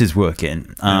Richard Prince's work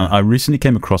in. I recently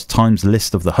came across Time's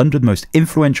list of the 100 most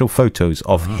influential photos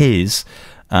of his,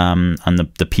 and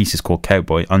the piece is called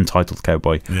Cowboy, Untitled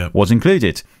Cowboy, was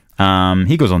included.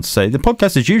 He goes on to say, the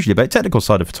podcast is usually about technical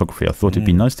side of photography. I thought it'd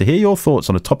be nice to hear your thoughts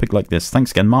on a topic like this.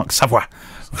 Thanks again, Mark Savoy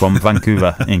from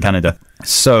Vancouver in Canada.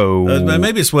 So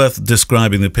maybe it's worth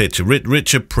describing the picture.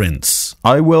 Richard Prince.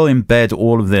 I will embed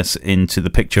all of this into the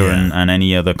picture and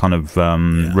any other kind of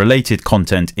related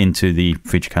content into the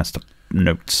FujiCast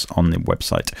notes on the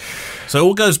website. So it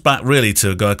all goes back really to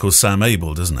a guy called Sam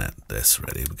Abel, doesn't it? This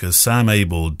really, because Sam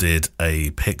Abel did a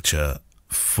picture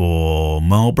for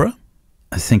Marlborough.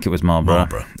 I think it was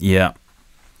Marlborough. Yeah.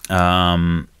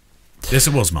 Yes,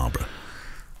 it was Marlborough.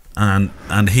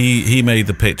 And he made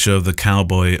the picture of the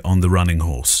cowboy on the running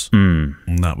horse.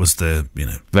 And that was the,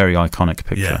 very iconic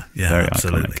picture. Yeah, very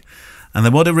absolutely. Iconic. And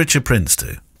then what did Richard Prince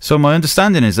do? So my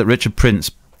understanding is that Richard Prince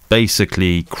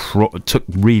basically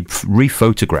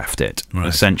rephotographed it,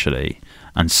 essentially,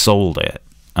 and sold it,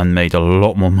 and made a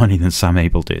lot more money than Sam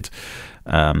Abel did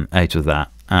out of that.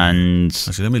 And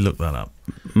actually, let me look that up.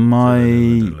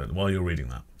 While you're reading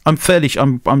that, I'm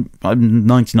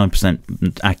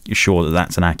 99% sure that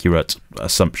that's an accurate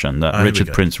assumption that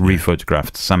Richard Prince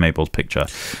rephotographed Sam Abel's picture,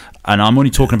 and I'm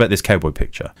only talking about this cowboy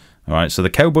picture. All right, so the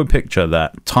cowboy picture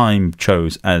that Time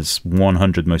chose as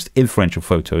 100 most influential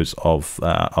photos of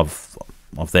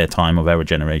their time, of our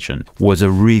generation, was a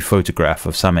rephotograph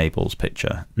of Sam Abel's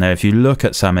picture. Now, if you look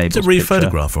at Sam Abel's picture... Is it a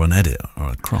rephotograph or an edit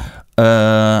or a crop?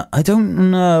 I don't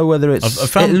know whether it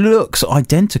looks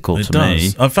identical to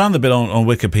me. I found the bit on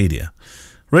Wikipedia.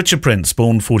 Richard Prince,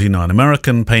 born 1949,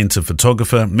 American painter,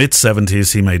 photographer,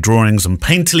 mid-70s. He made drawings and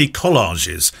painterly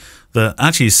collages that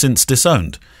actually he's since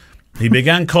disowned. He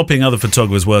began copying other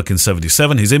photographers' work in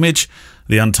 1977. His image,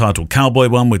 the Untitled Cowboy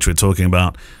one, which we're talking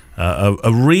about, a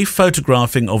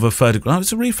rephotographing of a photograph.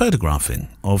 It's a rephotographing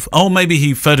of... Oh, maybe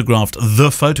he photographed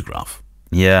the photograph.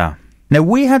 Yeah. Now,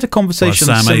 we had a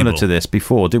conversation similar to this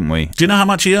before, didn't we? Do you know how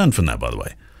much he earned from that, by the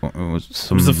way? It was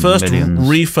the first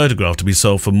rephotograph to be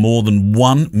sold for more than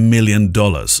 $1 million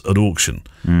at auction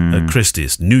at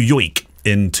Christie's, New York,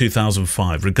 in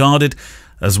 2005. Regarded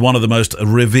as one of the most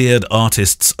revered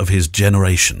artists of his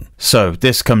generation. So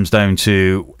this comes down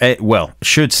to,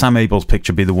 should Sam Abel's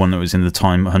picture be the one that was in the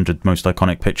Time 100 most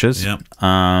iconic pictures? Yeah.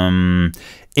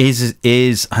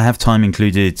 Have Time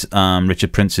included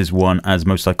Richard Prince's one as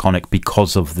most iconic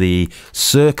because of the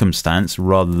circumstance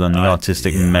rather than the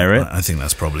artistic merit? I think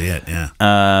that's probably it, yeah.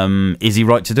 Is he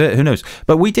right to do it? Who knows?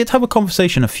 But we did have a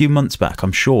conversation a few months back,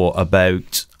 I'm sure,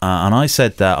 about... and I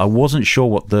said that I wasn't sure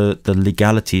what the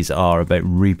legalities are about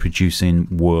reproducing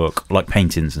work, like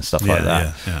paintings and stuff like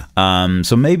that. Yeah.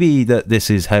 So maybe that this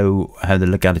is how the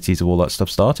legalities of all that stuff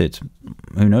started.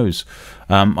 Who knows?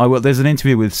 There's an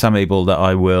interview with Sam Abel that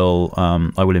I will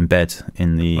embed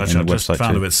in the website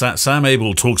too. Sam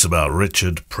Abel talks about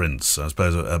Richard Prince, I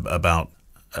suppose, about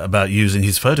using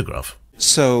his photograph.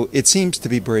 So it seems to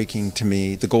be breaking, to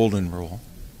me, the golden rule.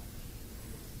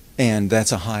 And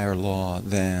that's a higher law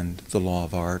than the law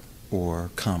of art or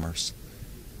commerce.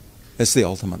 That's the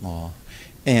ultimate law.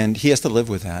 And he has to live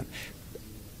with that.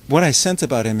 What I sense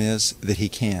about him is that he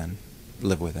can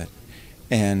live with it.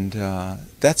 And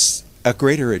that's a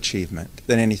greater achievement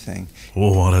than anything.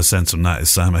 Oh, what I sense from that is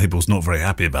Sam Abel's not very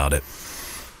happy about it.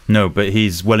 No, but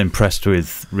he's well impressed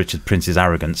with Richard Prince's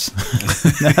arrogance.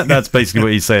 That's basically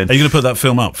what he's saying. Are you going to put that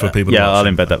film up for people to watch? I'll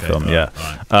embed that film,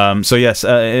 Right. So yes,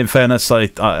 in fairness,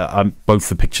 both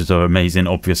the pictures are amazing,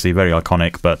 obviously very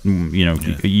iconic, but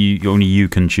only you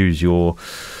can choose your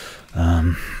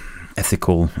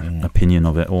ethical opinion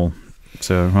of it all.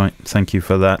 So, right, thank you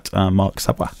for that, Mark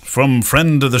Savoy. From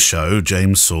friend of the show,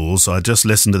 James Sauls, I just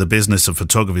listened to the Business of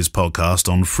Photography's podcast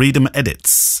on Freedom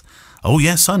Edits. Oh,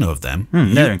 yes, I know of them.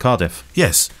 They're in Cardiff.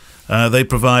 Yes. They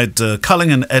provide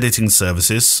culling and editing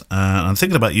services. I'm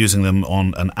thinking about using them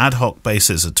on an ad hoc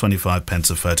basis at 25 pence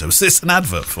a photo. Is this an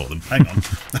advert for them? Hang on.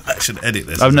 I should edit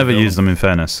this. I've never used them, in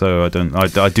fairness, so I don't.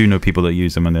 I do know people that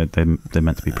use them, and they're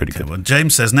meant to be pretty good. Well,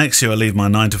 James says, next year I leave my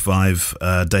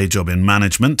 9-to-5 day job in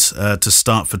management to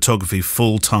start photography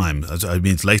full-time. I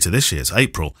mean, it's later this year. It's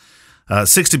April.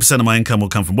 60% of my income will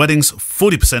come from weddings,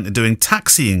 40% in doing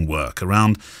taxiing work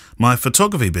around my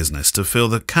photography business to fill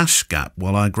the cash gap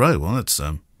while I grow. Well, it's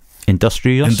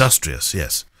industrious. Industrious,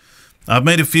 yes. I've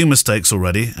made a few mistakes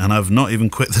already, and I've not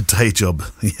even quit the day job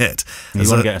yet. You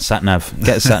want to get a sat nav?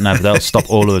 Get a sat nav. That'll stop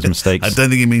all of those mistakes. I don't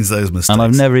think he means those mistakes. And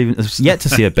I've never even yet to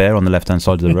see a bear on the left-hand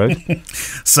side of the road.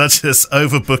 Such as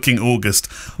overbooking August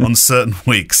on certain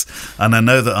weeks, and I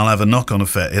know that I'll have a knock-on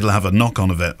effect. It'll have a knock-on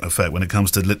effect when it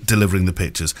comes to delivering the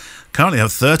pictures. Currently, I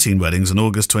have 13 weddings in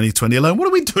August 2020 alone. What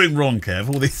are we doing wrong, Kev?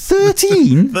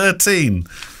 13? 13.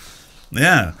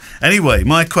 Yeah. Anyway,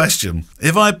 my question: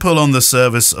 if I pull on the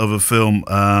service of a film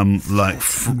like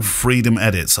Freedom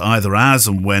Edits, either as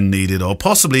and when needed, or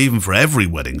possibly even for every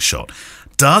wedding shot,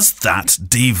 does that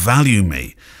devalue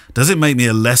me? Does it make me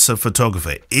a lesser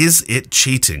photographer? Is it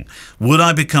cheating? Would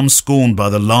I become scorned by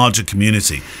the larger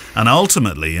community? And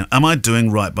ultimately, am I doing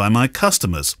right by my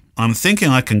customers? I'm thinking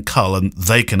I can cull and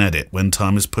they can edit when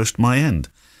time is pushed my end.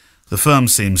 The firm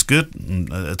seems good,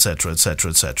 etc.,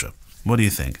 etc., etc. What do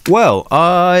you think? Well,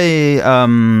 I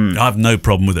have no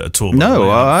problem with it at all.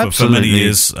 No, absolutely. For many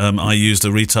years, I used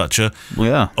a retoucher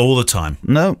all the time.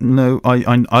 No,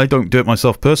 I don't do it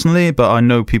myself personally, but I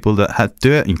know people that had to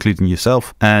do it, including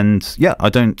yourself. And yeah,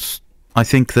 I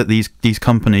think that these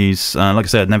companies, like I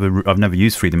said, I've never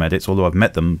used Freedom Edits, although I've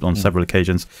met them on several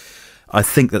occasions. I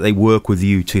think that they work with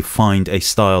you to find a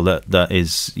style that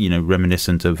is,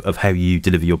 reminiscent of how you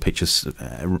deliver your pictures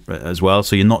as well.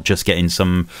 So you're not just getting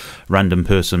some random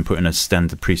person putting a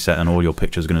standard preset and all your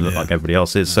pictures are going to look like everybody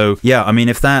else's. So yeah, I mean,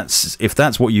 if that's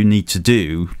what you need to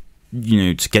do,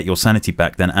 to get your sanity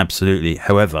back, then absolutely.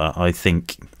 However, I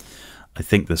think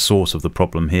the source of the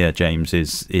problem here, James,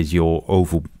 is your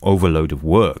overload of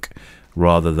work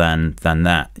rather than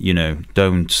that.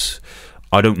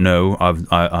 I don't know.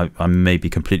 I may be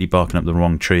completely barking up the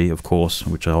wrong tree, of course,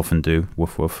 which I often do.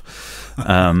 Woof woof.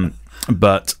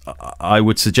 But I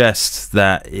would suggest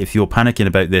that if you're panicking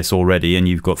about this already and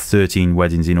you've got 13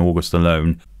 weddings in August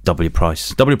alone, double your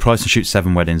price and shoot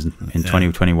 7 weddings in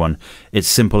 2021. It's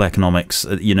simple economics.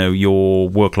 Your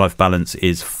work-life balance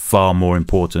is far more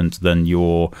important than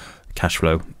your cash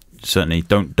flow. Certainly,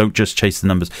 don't just chase the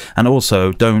numbers, and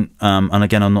also don't. And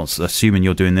again, I'm not assuming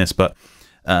you're doing this, but.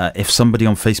 If somebody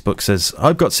on Facebook says,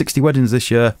 I've got 60 weddings this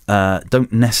year,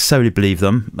 don't necessarily believe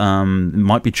them. It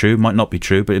might be true, might not be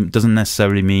true, but it doesn't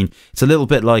necessarily mean... It's a little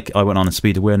bit like I went on a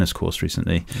speed awareness course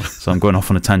recently, so I'm going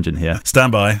off on a tangent here.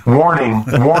 Stand by. Warning.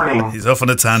 He's off on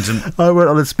a tangent. I went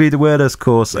on a speed awareness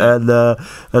course, and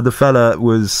the fella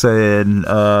was saying...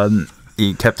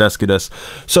 he kept asking us,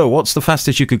 so what's the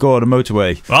fastest you could go on a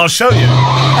motorway? I'll show you.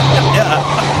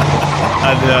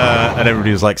 And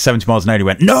everybody was like 70 miles an hour. He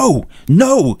went, no,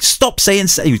 stop saying.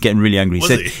 He was getting really angry. He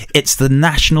said, it's the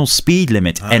national speed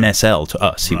limit, NSL to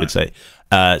us, he would say.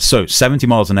 So 70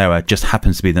 miles an hour just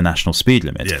happens to be the national speed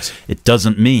limit. Yes. It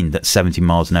doesn't mean that 70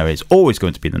 miles an hour is always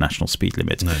going to be the national speed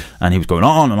limit. No. And he was going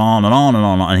on and on and on and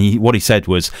on. And what he said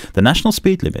was, the national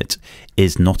speed limit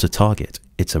is not a target.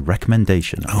 It's a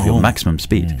recommendation of your maximum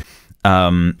speed.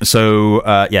 So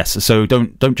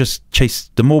don't just chase.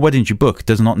 The more weddings you book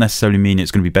does not necessarily mean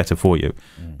it's going to be better for you.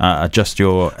 Adjust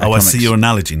your economics. I see your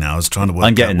analogy now. I was trying to work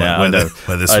I'm getting there. where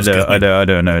this was going.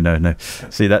 I know.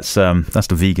 See, that's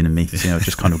the vegan in me.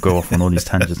 Just kind of go off on all these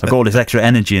tangents. I've got all this extra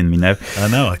energy in me now. I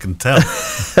know, I can tell.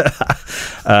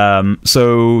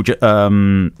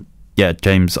 Yeah,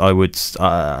 James, I would,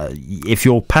 if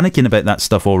you're panicking about that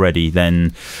stuff already,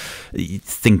 then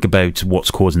think about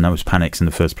what's causing those panics in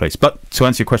the first place. But to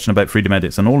answer your question about Freedom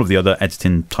Edits and all of the other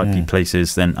editing typey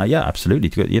places, then yeah,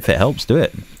 absolutely. If it helps, do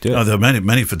it. There are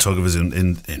many photographers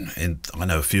in I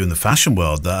know a few in the fashion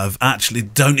world that actually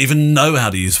don't even know how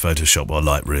to use Photoshop or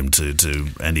Lightroom to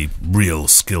any real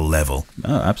skill level.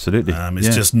 Oh, absolutely.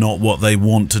 It's just not what they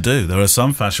want to do. There are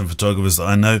some fashion photographers that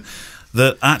I know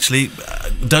that actually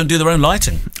don't do their own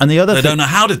lighting, and they don't know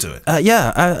how to do it.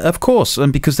 Of course,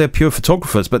 and because they're pure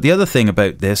photographers. But the other thing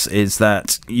about this is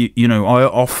that I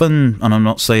often, and I'm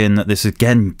not saying that this is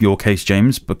again your case,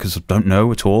 James, because I don't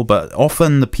know at all, but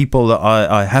often the people that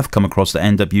I have come across that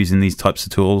end up using these types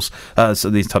of tools, so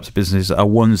these types of businesses, are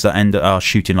ones that are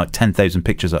shooting like 10,000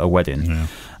 pictures at a wedding. Yeah.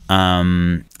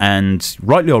 And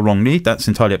rightly or wrongly, that's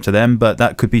entirely up to them, but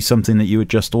that could be something that you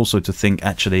adjust also to think,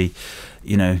 actually,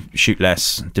 shoot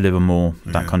less, deliver more,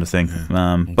 that kind of thing.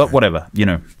 Okay. But whatever,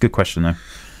 good question though.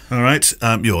 All right,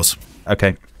 yours.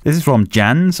 Okay, this is from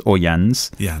Jans or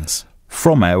Jans. Jans.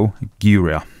 Fromow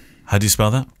Guria. How do you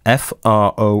spell that?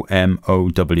 FROMOW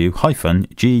hyphen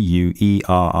GUERRA.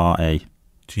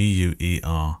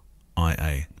 GUERIA.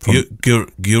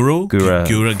 Guru? Guru.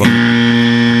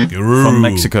 From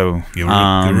Mexico. Guru.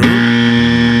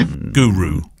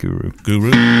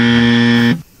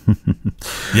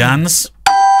 Jans.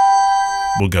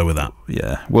 We'll go with that.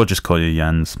 Yeah, we'll just call you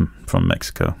Jans from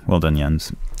Mexico. Well done,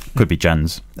 Jans. Could be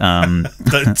Jans.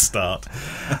 Don't start.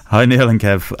 Hi, Neil and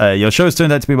Kev. Your show has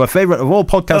turned out to be my favourite of all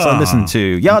podcasts I listen to.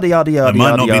 Yada, yada, yada. It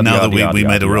might not yada, be now yada, that we yada,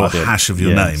 made a real yada. hash of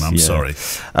your name. I'm sorry.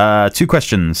 2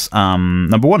 questions.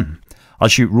 Number 1. I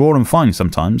shoot raw and fine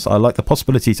sometimes. I like the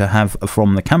possibility to have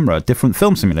from the camera different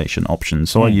film simulation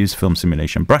options, so I use film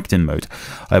simulation bracketing mode.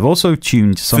 I've also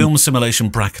tuned some... Film simulation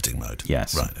bracketing mode?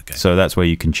 Yes. Right, okay. So that's where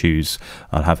you can choose.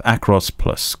 I'll have Acros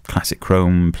plus Classic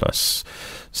Chrome plus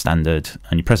Standard,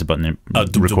 and you press a button and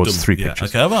it records 3 pictures.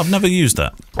 Okay, well, I've never used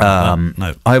that.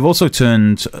 No. I've also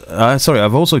tuned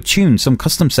some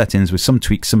custom settings with some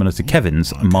tweaks similar to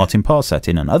Kevin's Martin Parr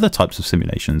setting and other types of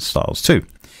simulation styles too.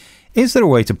 Is there a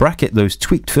way to bracket those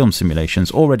tweaked film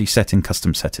simulations already set in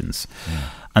custom settings?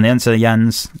 And the answer,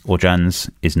 Jans or Jans,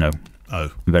 is no. Oh.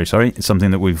 I'm very sorry. It's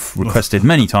something that we've requested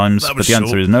many times, but the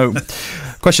answer is no.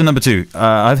 Question number 2.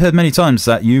 I've heard many times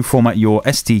that you format your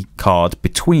SD card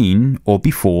between or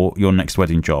before your next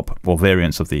wedding job, or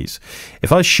variants of these.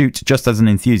 If I shoot just as an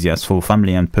enthusiast for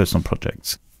family and personal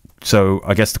projects, so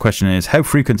I guess the question is, how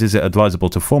frequent is it advisable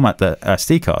to format the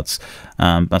SD cards?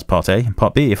 That's part A.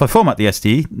 Part B, if I format the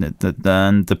SD,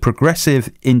 then the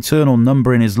progressive internal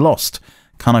numbering is lost.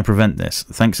 Can I prevent this?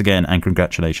 Thanks again and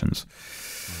congratulations.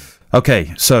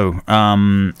 Okay, so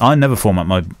I never format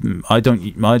I don't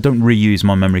reuse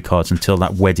my memory cards until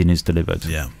that wedding is delivered.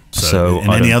 Yeah. So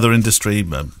in any other industry,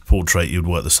 portrait, you'd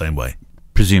work the same way.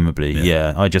 Presumably,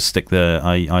 yeah. I just stick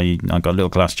I got little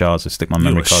glass jars. I stick my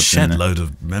memory cards in. Shed load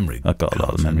of memory. I've got a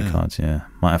lot of memory cards. Yeah,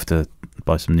 might have to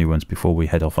buy some new ones before we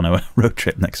head off on our road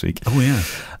trip next week. Oh yeah.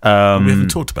 We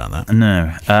haven't talked about that.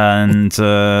 No, and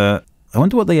I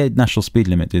wonder what the national speed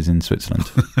limit is in Switzerland.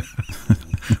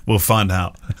 We'll find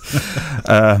out.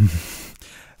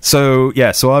 So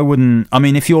I wouldn't. I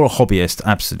mean, if you're a hobbyist,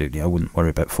 absolutely, I wouldn't worry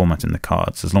about formatting the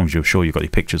cards as long as you're sure you've got your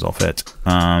pictures off it.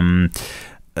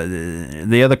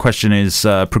 The other question is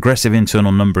progressive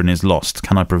internal numbering is lost.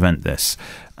 Can I prevent this?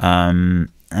 And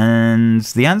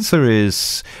the answer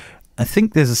is, I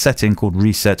think there's a setting called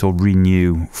reset or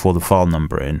renew for the file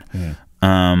numbering. Yeah.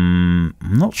 I'm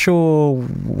not sure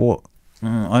what.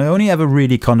 I only ever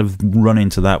really kind of run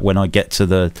into that when I get to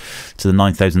the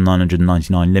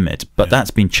 9,999 limit, but that's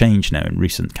been changed now in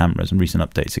recent cameras and recent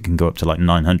updates. It can go up to like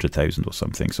 900,000 or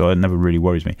something, so it never really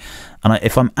worries me. And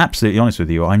if I'm absolutely honest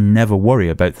with you, I never worry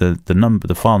about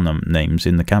the file names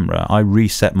in the camera. I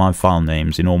reset my file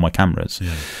names in all my cameras.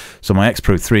 Yeah. So my X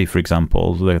Pro 3, for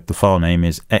example, the file name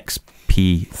is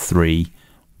XP31.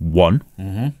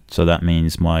 Mm-hmm. So that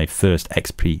means my first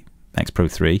X Pro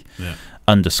 3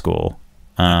 underscore.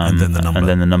 And then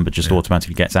the number just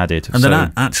automatically gets added. And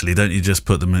then actually, don't you just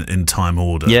put them in time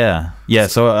order? Yeah.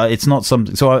 So it's not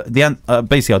something. So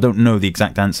basically, I don't know the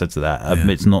exact answer to that.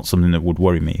 It's not something that would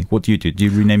worry me. What do you do? Do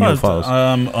you rename your files?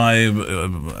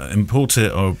 I import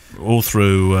it all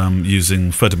through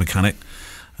using Photo Mechanic,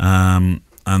 and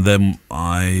then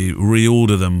I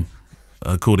reorder them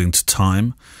according to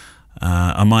time.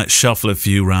 I might shuffle a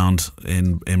few round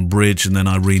in Bridge, and then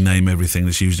I rename everything.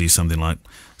 There's usually something like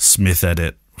Smith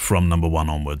Edit from number 1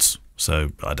 onwards.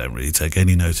 So I don't really take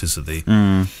any notice of the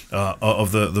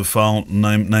file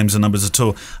names and numbers at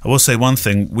all. I will say one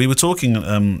thing. We were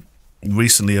talking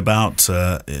recently about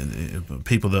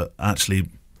people that actually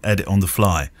edit on the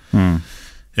fly. In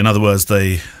other words,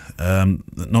 they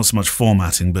not so much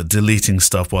formatting, but deleting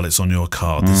stuff while it's on your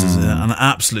card. This is an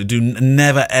absolute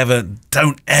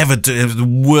don't ever do. The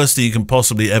worst thing you can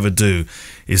possibly ever do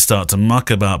is start to muck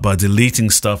about by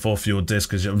deleting stuff off your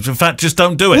disk. In fact, just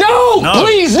don't do it. No,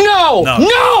 please, no.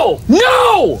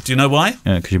 Do you know why?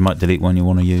 Yeah, because you might delete one you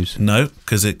want to use. No,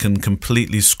 because it can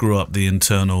completely screw up the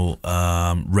internal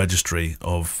registry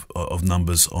of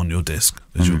numbers on your disk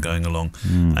as you're going along,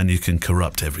 and you can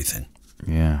corrupt everything.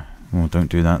 Yeah. Well, don't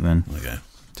do that then. Okay.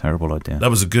 Terrible idea. That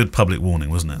was a good public warning,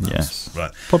 wasn't it? Yes.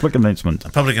 Right. Public announcement.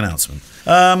 Public announcement.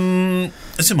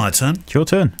 Is it my turn? It's your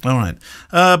turn. All right.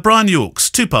 Brian Yorks,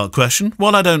 2-part question.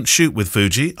 While I don't shoot with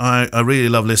Fuji, I really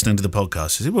love listening to the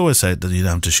podcast. People always say that you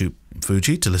don't have to shoot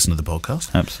Fuji to listen to the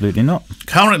podcast? Absolutely not.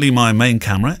 Currently, my main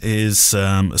camera is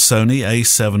a Sony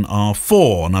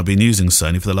A7R4, and I've been using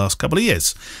Sony for the last couple of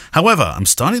years. However, I'm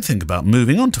starting to think about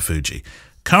moving on to Fuji.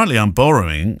 Currently, I'm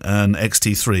borrowing an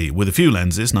X-T3 with a few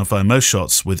lenses, and I find most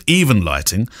shots with even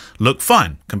lighting look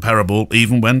fine, comparable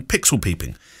even when pixel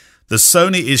peeping. The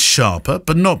Sony is sharper,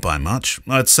 but not by much.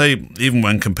 I'd say even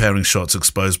when comparing shots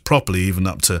exposed properly, even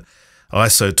up to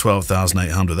ISO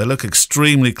 12800, they look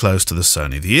extremely close to the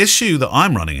Sony. The issue that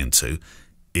I'm running into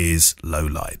is low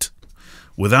light.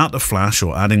 Without the flash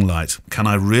or adding light, can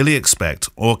I really expect,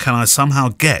 or can I somehow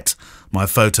get my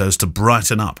photos to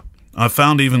brighten up? I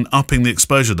found even upping the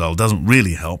exposure dial doesn't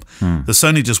really help. The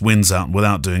Sony just wins out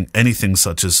without doing anything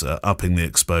such as upping the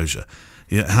exposure.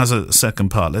 It has a second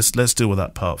part. Let's deal with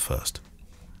that part first.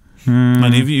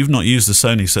 And you've not used the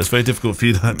Sony, so it's very difficult for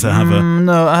you to have a...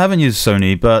 No, I haven't used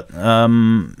Sony, but,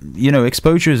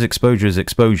 exposure is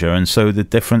exposure, and so the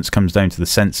difference comes down to the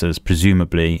sensors,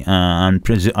 presumably,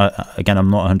 again, I'm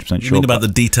not 100% sure. You mean about the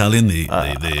detail in the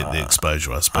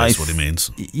exposure, I suppose, what he means.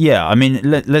 Yeah, I mean,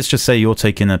 let's just say you're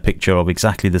taking a picture of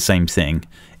exactly the same thing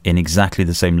in exactly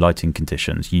the same lighting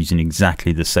conditions, using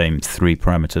exactly the same 3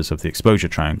 parameters of the exposure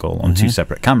triangle on 2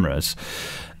 separate cameras.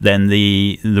 Then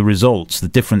the results, the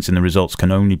difference in the results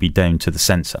can only be down to the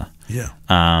sensor. Yeah.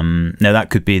 Now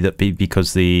that could be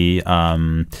because the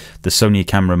Sony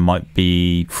camera might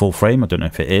be full frame. I don't know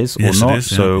if it is or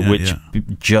not. Which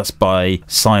just by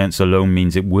science alone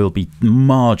means it will be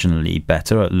marginally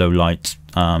better at low light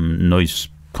noise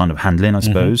kind of handling, I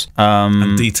suppose.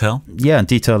 And detail. Yeah, and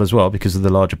detail as well because of the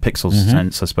larger pixel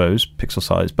sense, I suppose, pixel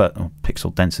size, or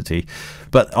pixel density.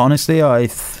 But honestly, I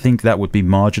think that would be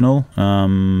marginal.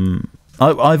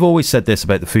 I've always said this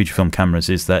about the Fujifilm cameras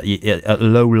is that at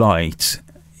low light,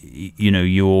 you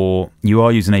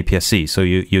are using APS-C, so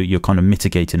you're kind of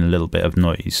mitigating a little bit of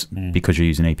noise because you're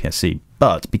using APS-C.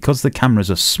 But because the cameras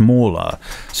are smaller,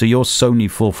 so your Sony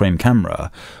full-frame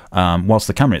camera, whilst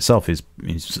the camera itself is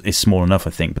small enough, I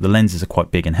think, but the lenses are quite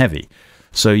big and heavy.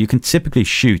 So you can typically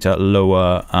shoot at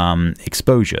lower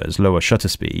exposures, lower shutter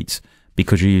speeds,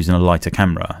 because you're using a lighter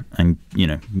camera and,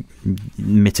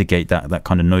 mitigate that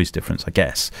kind of noise difference, I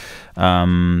guess.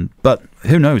 But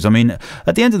who knows? I mean,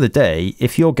 at the end of the day,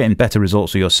 if you're getting better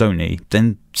results with your Sony,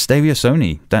 then stay with your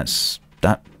Sony. That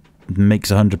makes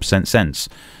 100% sense.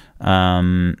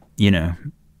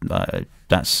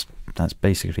 That's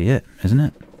basically it, isn't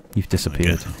it? You've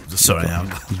disappeared. Sorry,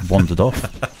 you've wandered off.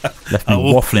 Left me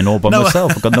waffling all by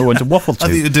myself. I've got no one to waffle to. I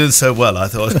think you're doing so well. I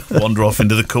thought I'd wander off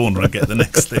into the corner and get the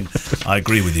next thing. I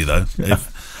agree with you, though.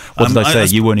 What did I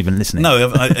say? You weren't even listening.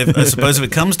 No, I suppose if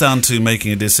it comes down to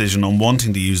making a decision on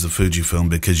wanting to use the Fujifilm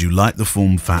because you like the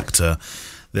form factor,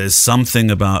 there's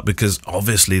something about, because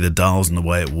obviously the dials and the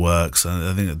way it works,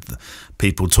 I think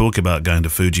people talk about going to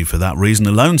Fuji for that reason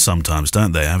alone sometimes,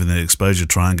 don't they? Having the exposure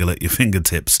triangle at your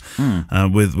fingertips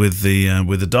with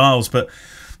the dials. But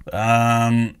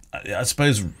I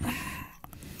suppose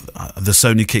the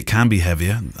Sony kit can be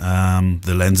heavier.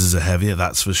 The lenses are heavier,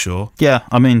 that's for sure. Yeah,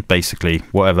 I mean, basically,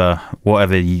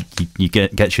 whatever you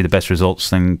gets you the best results,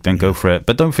 then go for it.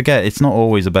 But don't forget, it's not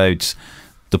always about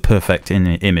the perfect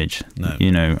image.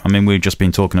 No. I mean, we've just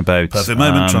been talking about perfect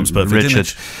moment, Trump's perfect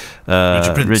image.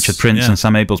 Richard Prince and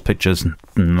Sam Abell's pictures.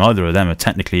 Neither of them are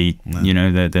technically,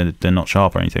 they're not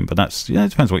sharp or anything. But it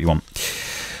depends what you want.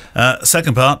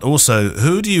 Second part, also,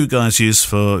 who do you guys use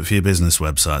for your business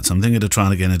websites? I'm thinking of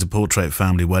trying to get into portrait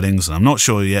family weddings, and I'm not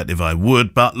sure yet if I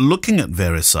would, but looking at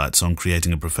various sites on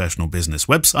creating a professional business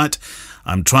website,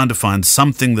 I'm trying to find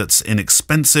something that's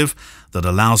inexpensive that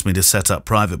allows me to set up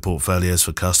private portfolios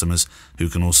for customers who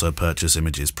can also purchase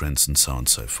images, prints, and so on and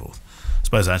so forth. I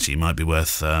suppose actually it might be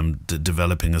worth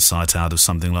developing a site out of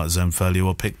something like Zenfolio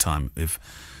or PicTime if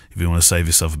you want to save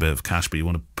yourself a bit of cash, but you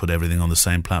want to put everything on the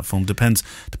same platform. Depends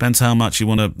how much you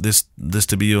want this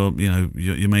to be your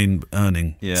main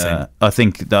earning. Yeah, I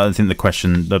think the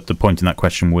question, the point in that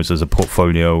question was as a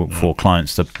portfolio for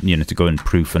clients to to go and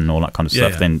proof and all that kind of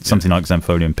stuff. Then something like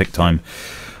Zenfolio and PicTime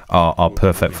are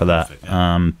perfect for that.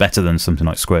 Better than something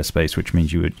like Squarespace, which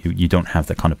means you don't have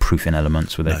that kind of proofing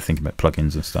elements where they're thinking about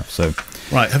plugins and stuff. So,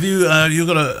 right, have you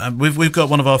got we've got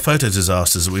one of our photo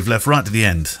disasters that we've left right to the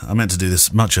end. I meant to do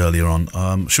this much earlier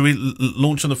on. Should we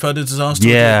launch on the photo disaster?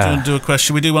 Yeah. Do you want to do a question?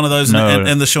 Should we do one of those and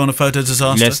end the show on a photo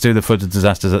disaster? Let's do the photo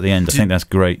disasters at the end. I think that's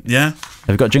great. Yeah. Have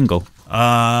we got a jingle?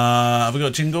 Have we got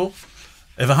a jingle?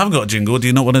 If I haven't got a jingle, do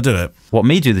you not want to do it? What,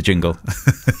 me do the jingle?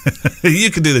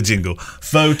 You can do the jingle.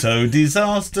 Photo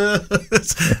disaster.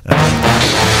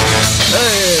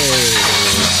 Hey!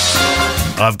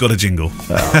 I've got a jingle.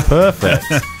 Oh, perfect.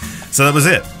 So that was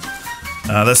it.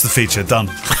 That's the feature, done.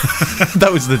 That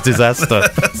was the disaster.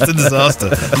 That's the disaster.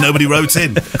 Nobody wrote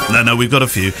in. No, we've got a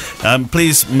few.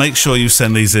 Please make sure you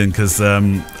send these in, because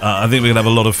I think we're going to have a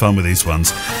lot of fun with these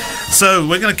ones. So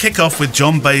we're going to kick off with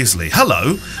John Baisley.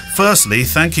 Hello. Firstly,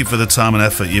 thank you for the time and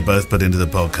effort you both put into the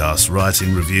podcast,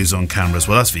 writing reviews on cameras.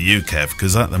 Well, that's for you, Kev,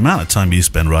 because the amount of time you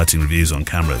spend writing reviews on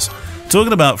cameras.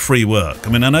 Talking about free work,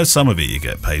 I mean, I know some of it you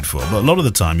get paid for, but a lot of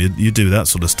the time you do that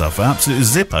sort of stuff for absolutely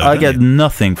zippo. I get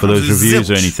nothing for those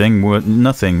reviews or anything.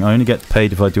 Nothing. I only get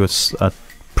paid if I do a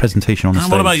presentation on the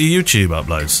stage. What about your YouTube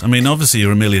uploads? I mean, obviously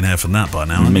you're a millionaire from that by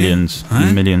now, aren't Millions, you?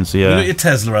 Huh? Millions, yeah. You got your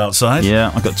Tesla outside?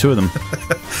 Yeah, I've got 2 of them.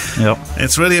 Yep.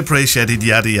 It's really appreciated,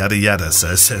 yada, yada, yada,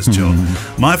 says John.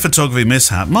 My photography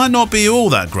mishap might not be all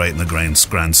that great in the grand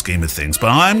scheme of things, but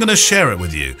I'm going to share it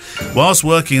with you. Whilst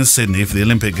working in Sydney for the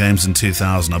Olympic Games in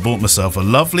 2000, I bought myself a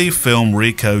lovely film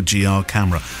Ricoh GR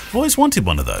camera. I've always wanted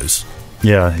one of those.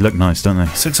 Yeah, they look nice, don't they?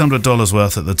 $600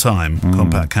 worth at the time,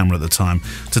 compact camera at the time,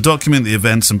 to document the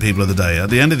events and people of the day. At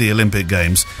the end of the Olympic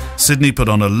Games, Sydney put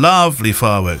on a lovely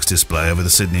fireworks display over the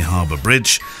Sydney Harbour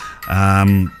Bridge,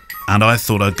 and I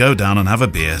thought I'd go down and have a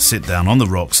beer, sit down on the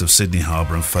rocks of Sydney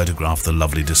Harbour and photograph the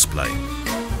lovely display.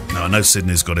 Now, I know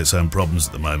Sydney's got its own problems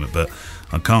at the moment, but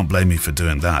I can't blame you for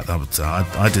doing that.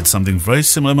 I did something very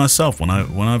similar myself when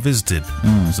I visited.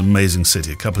 It was an amazing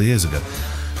city a couple of years ago.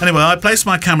 Anyway, I placed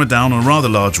my camera down on a rather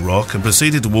large rock and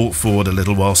proceeded to walk forward a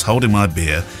little whilst holding my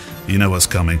beer, you know what's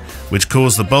coming, which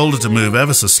caused the boulder to move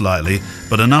ever so slightly,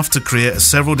 but enough to create a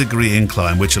several degree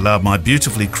incline which allowed my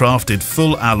beautifully crafted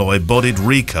full alloy bodied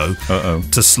Ricoh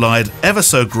to slide ever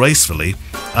so gracefully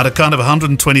at a kind of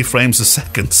 120 frames a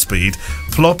second speed,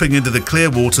 plopping into the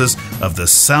clear waters of the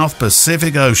South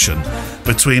Pacific Ocean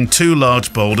between 2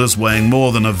 large boulders weighing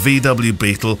more than a VW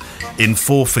Beetle in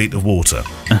 4 feet of water.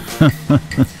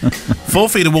 4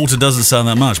 feet of water doesn't sound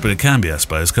that much, but it can be, I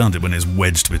suppose, can't it, when it's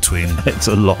wedged between? It's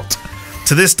a lot.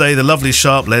 To this day, the lovely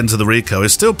sharp lens of the Ricoh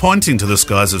is still pointing to the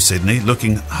skies of Sydney,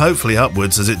 looking hopefully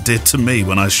upwards as it did to me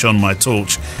when I shone my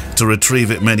torch to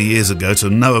retrieve it many years ago to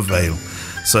no avail.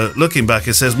 So, looking back,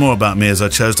 it says more about me as I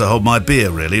chose to hold my beer,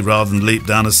 really, rather than leap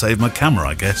down and save my camera,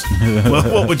 I guess. Well,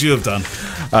 what would you have done?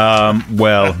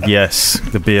 Well, yes,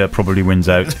 the beer probably wins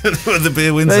out. The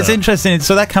beer wins out. It's interesting.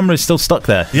 So that camera is still stuck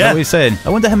there. Yeah. What are you saying? I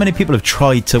wonder how many people have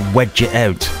tried to wedge it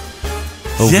out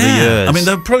over the years. I mean,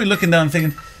 they're probably looking down and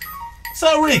thinking, is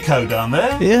that a Ricoh down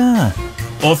there? Yeah.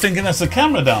 Or thinking that's the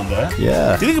camera down there?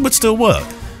 Yeah. Do you think it would still work?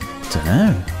 I don't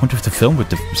know. I wonder if the film would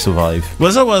survive.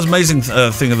 Well, that was an amazing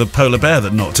thing of the polar bear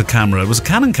that knocked a camera. It was a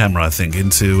Canon camera, I think,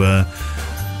 into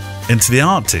the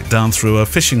Arctic down through a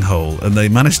fishing hole, and they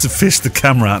managed to fish the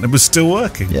camera out and it was still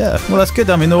working. Yeah, well, that's good.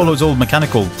 I mean, all those old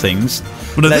mechanical things.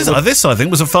 Well, this I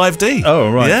think was a 5D. Oh,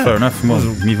 right, yeah. Fair enough. Well,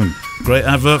 even great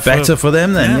advert. Better for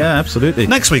them then, yeah, absolutely.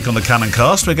 Next week on the Canon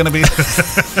Cast, we're going to be...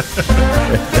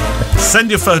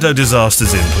 Send your photo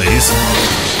disasters in, please.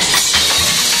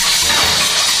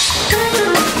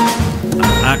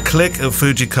 At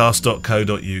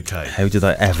click@fujicast.co.uk. How did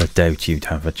I ever doubt you'd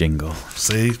have a jingle?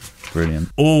 See? Brilliant.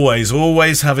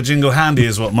 Always have a jingle handy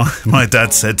is what my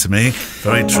dad said to me.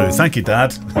 Very true. Thank you,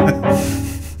 Dad.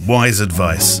 Wise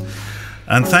advice.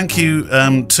 And thank you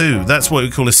too. That's what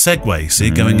we call a segue. See,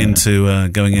 going into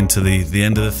the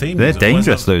end of the theme. They're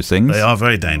dangerous, those things. They are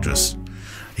very dangerous.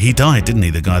 He died, didn't he?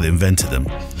 The guy that invented them.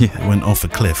 Yeah. Went off a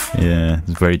cliff. Yeah, it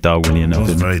was very Darwinian. It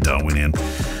was very Darwinian.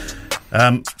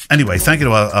 Anyway, thank you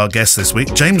to our guest this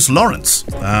week, James Lawrence.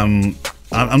 I'm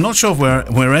not sure if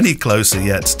we're any closer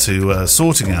yet to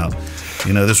sorting out,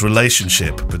 this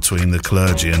relationship between the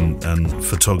clergy and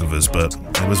photographers, but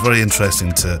it was very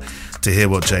interesting to hear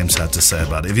what James had to say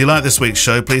about it. If you like this week's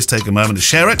show, please take a moment to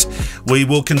share it. We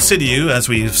will consider you, as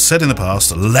we've said in the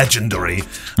past, legendary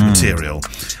material.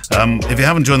 If you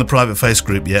haven't joined the private face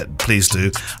group yet, please do.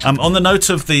 On the note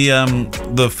of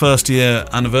the first year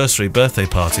anniversary birthday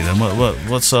party, then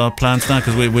what's our plans now?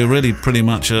 Because we're really pretty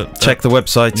much check the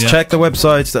website. Yeah. Check the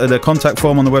website. The contact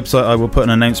form on the website. I will put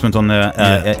an announcement on there.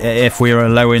 If we are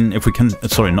allowing, if we can,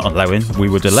 sorry, not allowing. We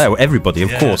would allow everybody,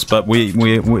 of course, but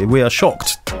we are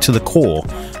shocked to the core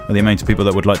of the amount of people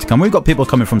that would like to come. We've got people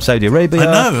coming from Saudi Arabia,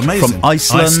 I know, amazing. from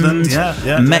Iceland,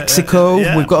 Mexico.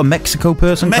 We've got a Mexico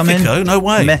person coming. Mexico? No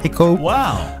way. Mexico.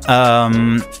 Wow.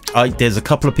 There's a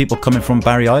couple of people coming from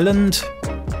Barry Island.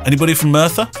 Anybody from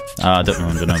Merthyr? I don't know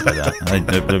about that. I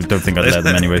don't think I'd let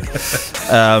them anyway.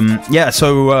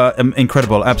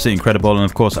 Incredible, absolutely incredible. And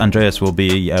of course, Andreas will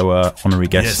be our honorary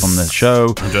guest on the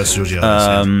show. Andreas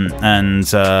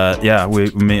Georgiadis,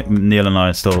 Neil and I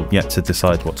are still yet to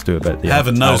decide what to do about the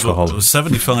Heaven knows alcohol. what,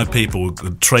 75 people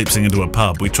traipsing into a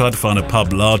pub. We tried to find a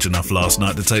pub large enough last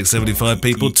night to take 75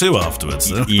 people too afterwards.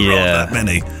 There aren't that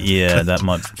many. Yeah, that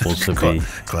might also be...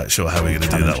 Quite sure how we're going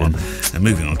to do that one. And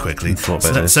moving on quickly.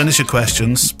 Send us your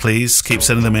questions, please. Keep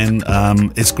sending them in.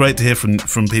 It's great to hear from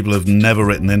people who've never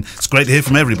written in. It's great to hear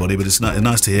from everybody, but it's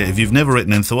nice to hear if you've never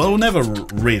written in, thought, we'll never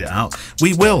read it out.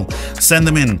 We will. Send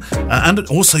them in. And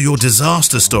also your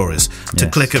disaster stories to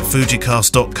click at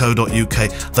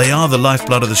fujicast.co.uk. They are the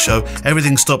lifeblood of the show.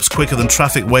 Everything stops quicker than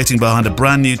traffic waiting behind a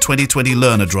brand new 2020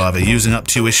 learner driver using up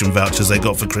tuition vouchers they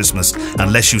got for Christmas,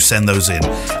 unless you send those in.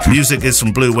 Music is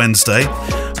from Blue Wednesday.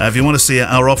 If you want to see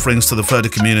our offerings to the photo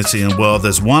community and world,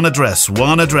 there's one address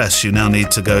you now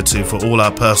need to go to for all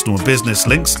our personal and business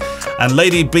links, and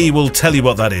Lady B will tell you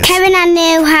what that is. Kevin and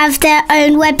Neil have their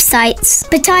own websites,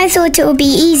 but I thought it would be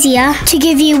easier to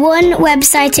give you one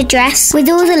website address with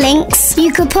all the links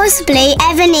you could possibly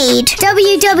ever need.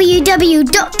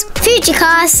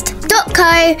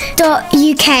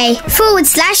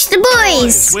 www.FujiCast.co.uk/the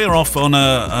boys. We're off on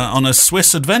a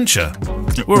Swiss adventure.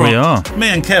 We are. Me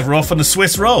and Kev are off on a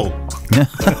Swiss roll.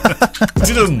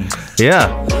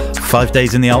 Yeah. 5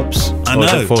 days in the Alps. I know.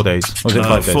 Was it 4 days? Or was it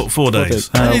 5 days? 4 days.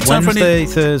 Wednesday,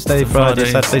 Thursday, Friday,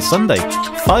 Saturday, Sunday.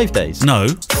 5 days. No,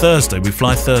 Thursday. We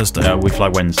fly Thursday. No, we fly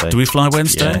Wednesday. Do we fly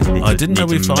Wednesday? Yeah, I didn't know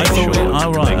we fly.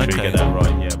 Okay.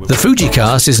 The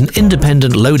FujiCast is an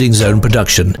independent loading zone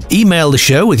production. Email the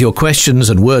show with your questions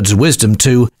and words of wisdom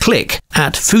to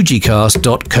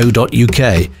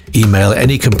click@fujicast.co.uk. Email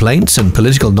any complaints and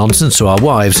political nonsense to our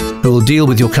wives, who will deal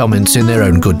with your comments in their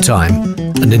own good time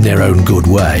and in their own good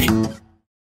way.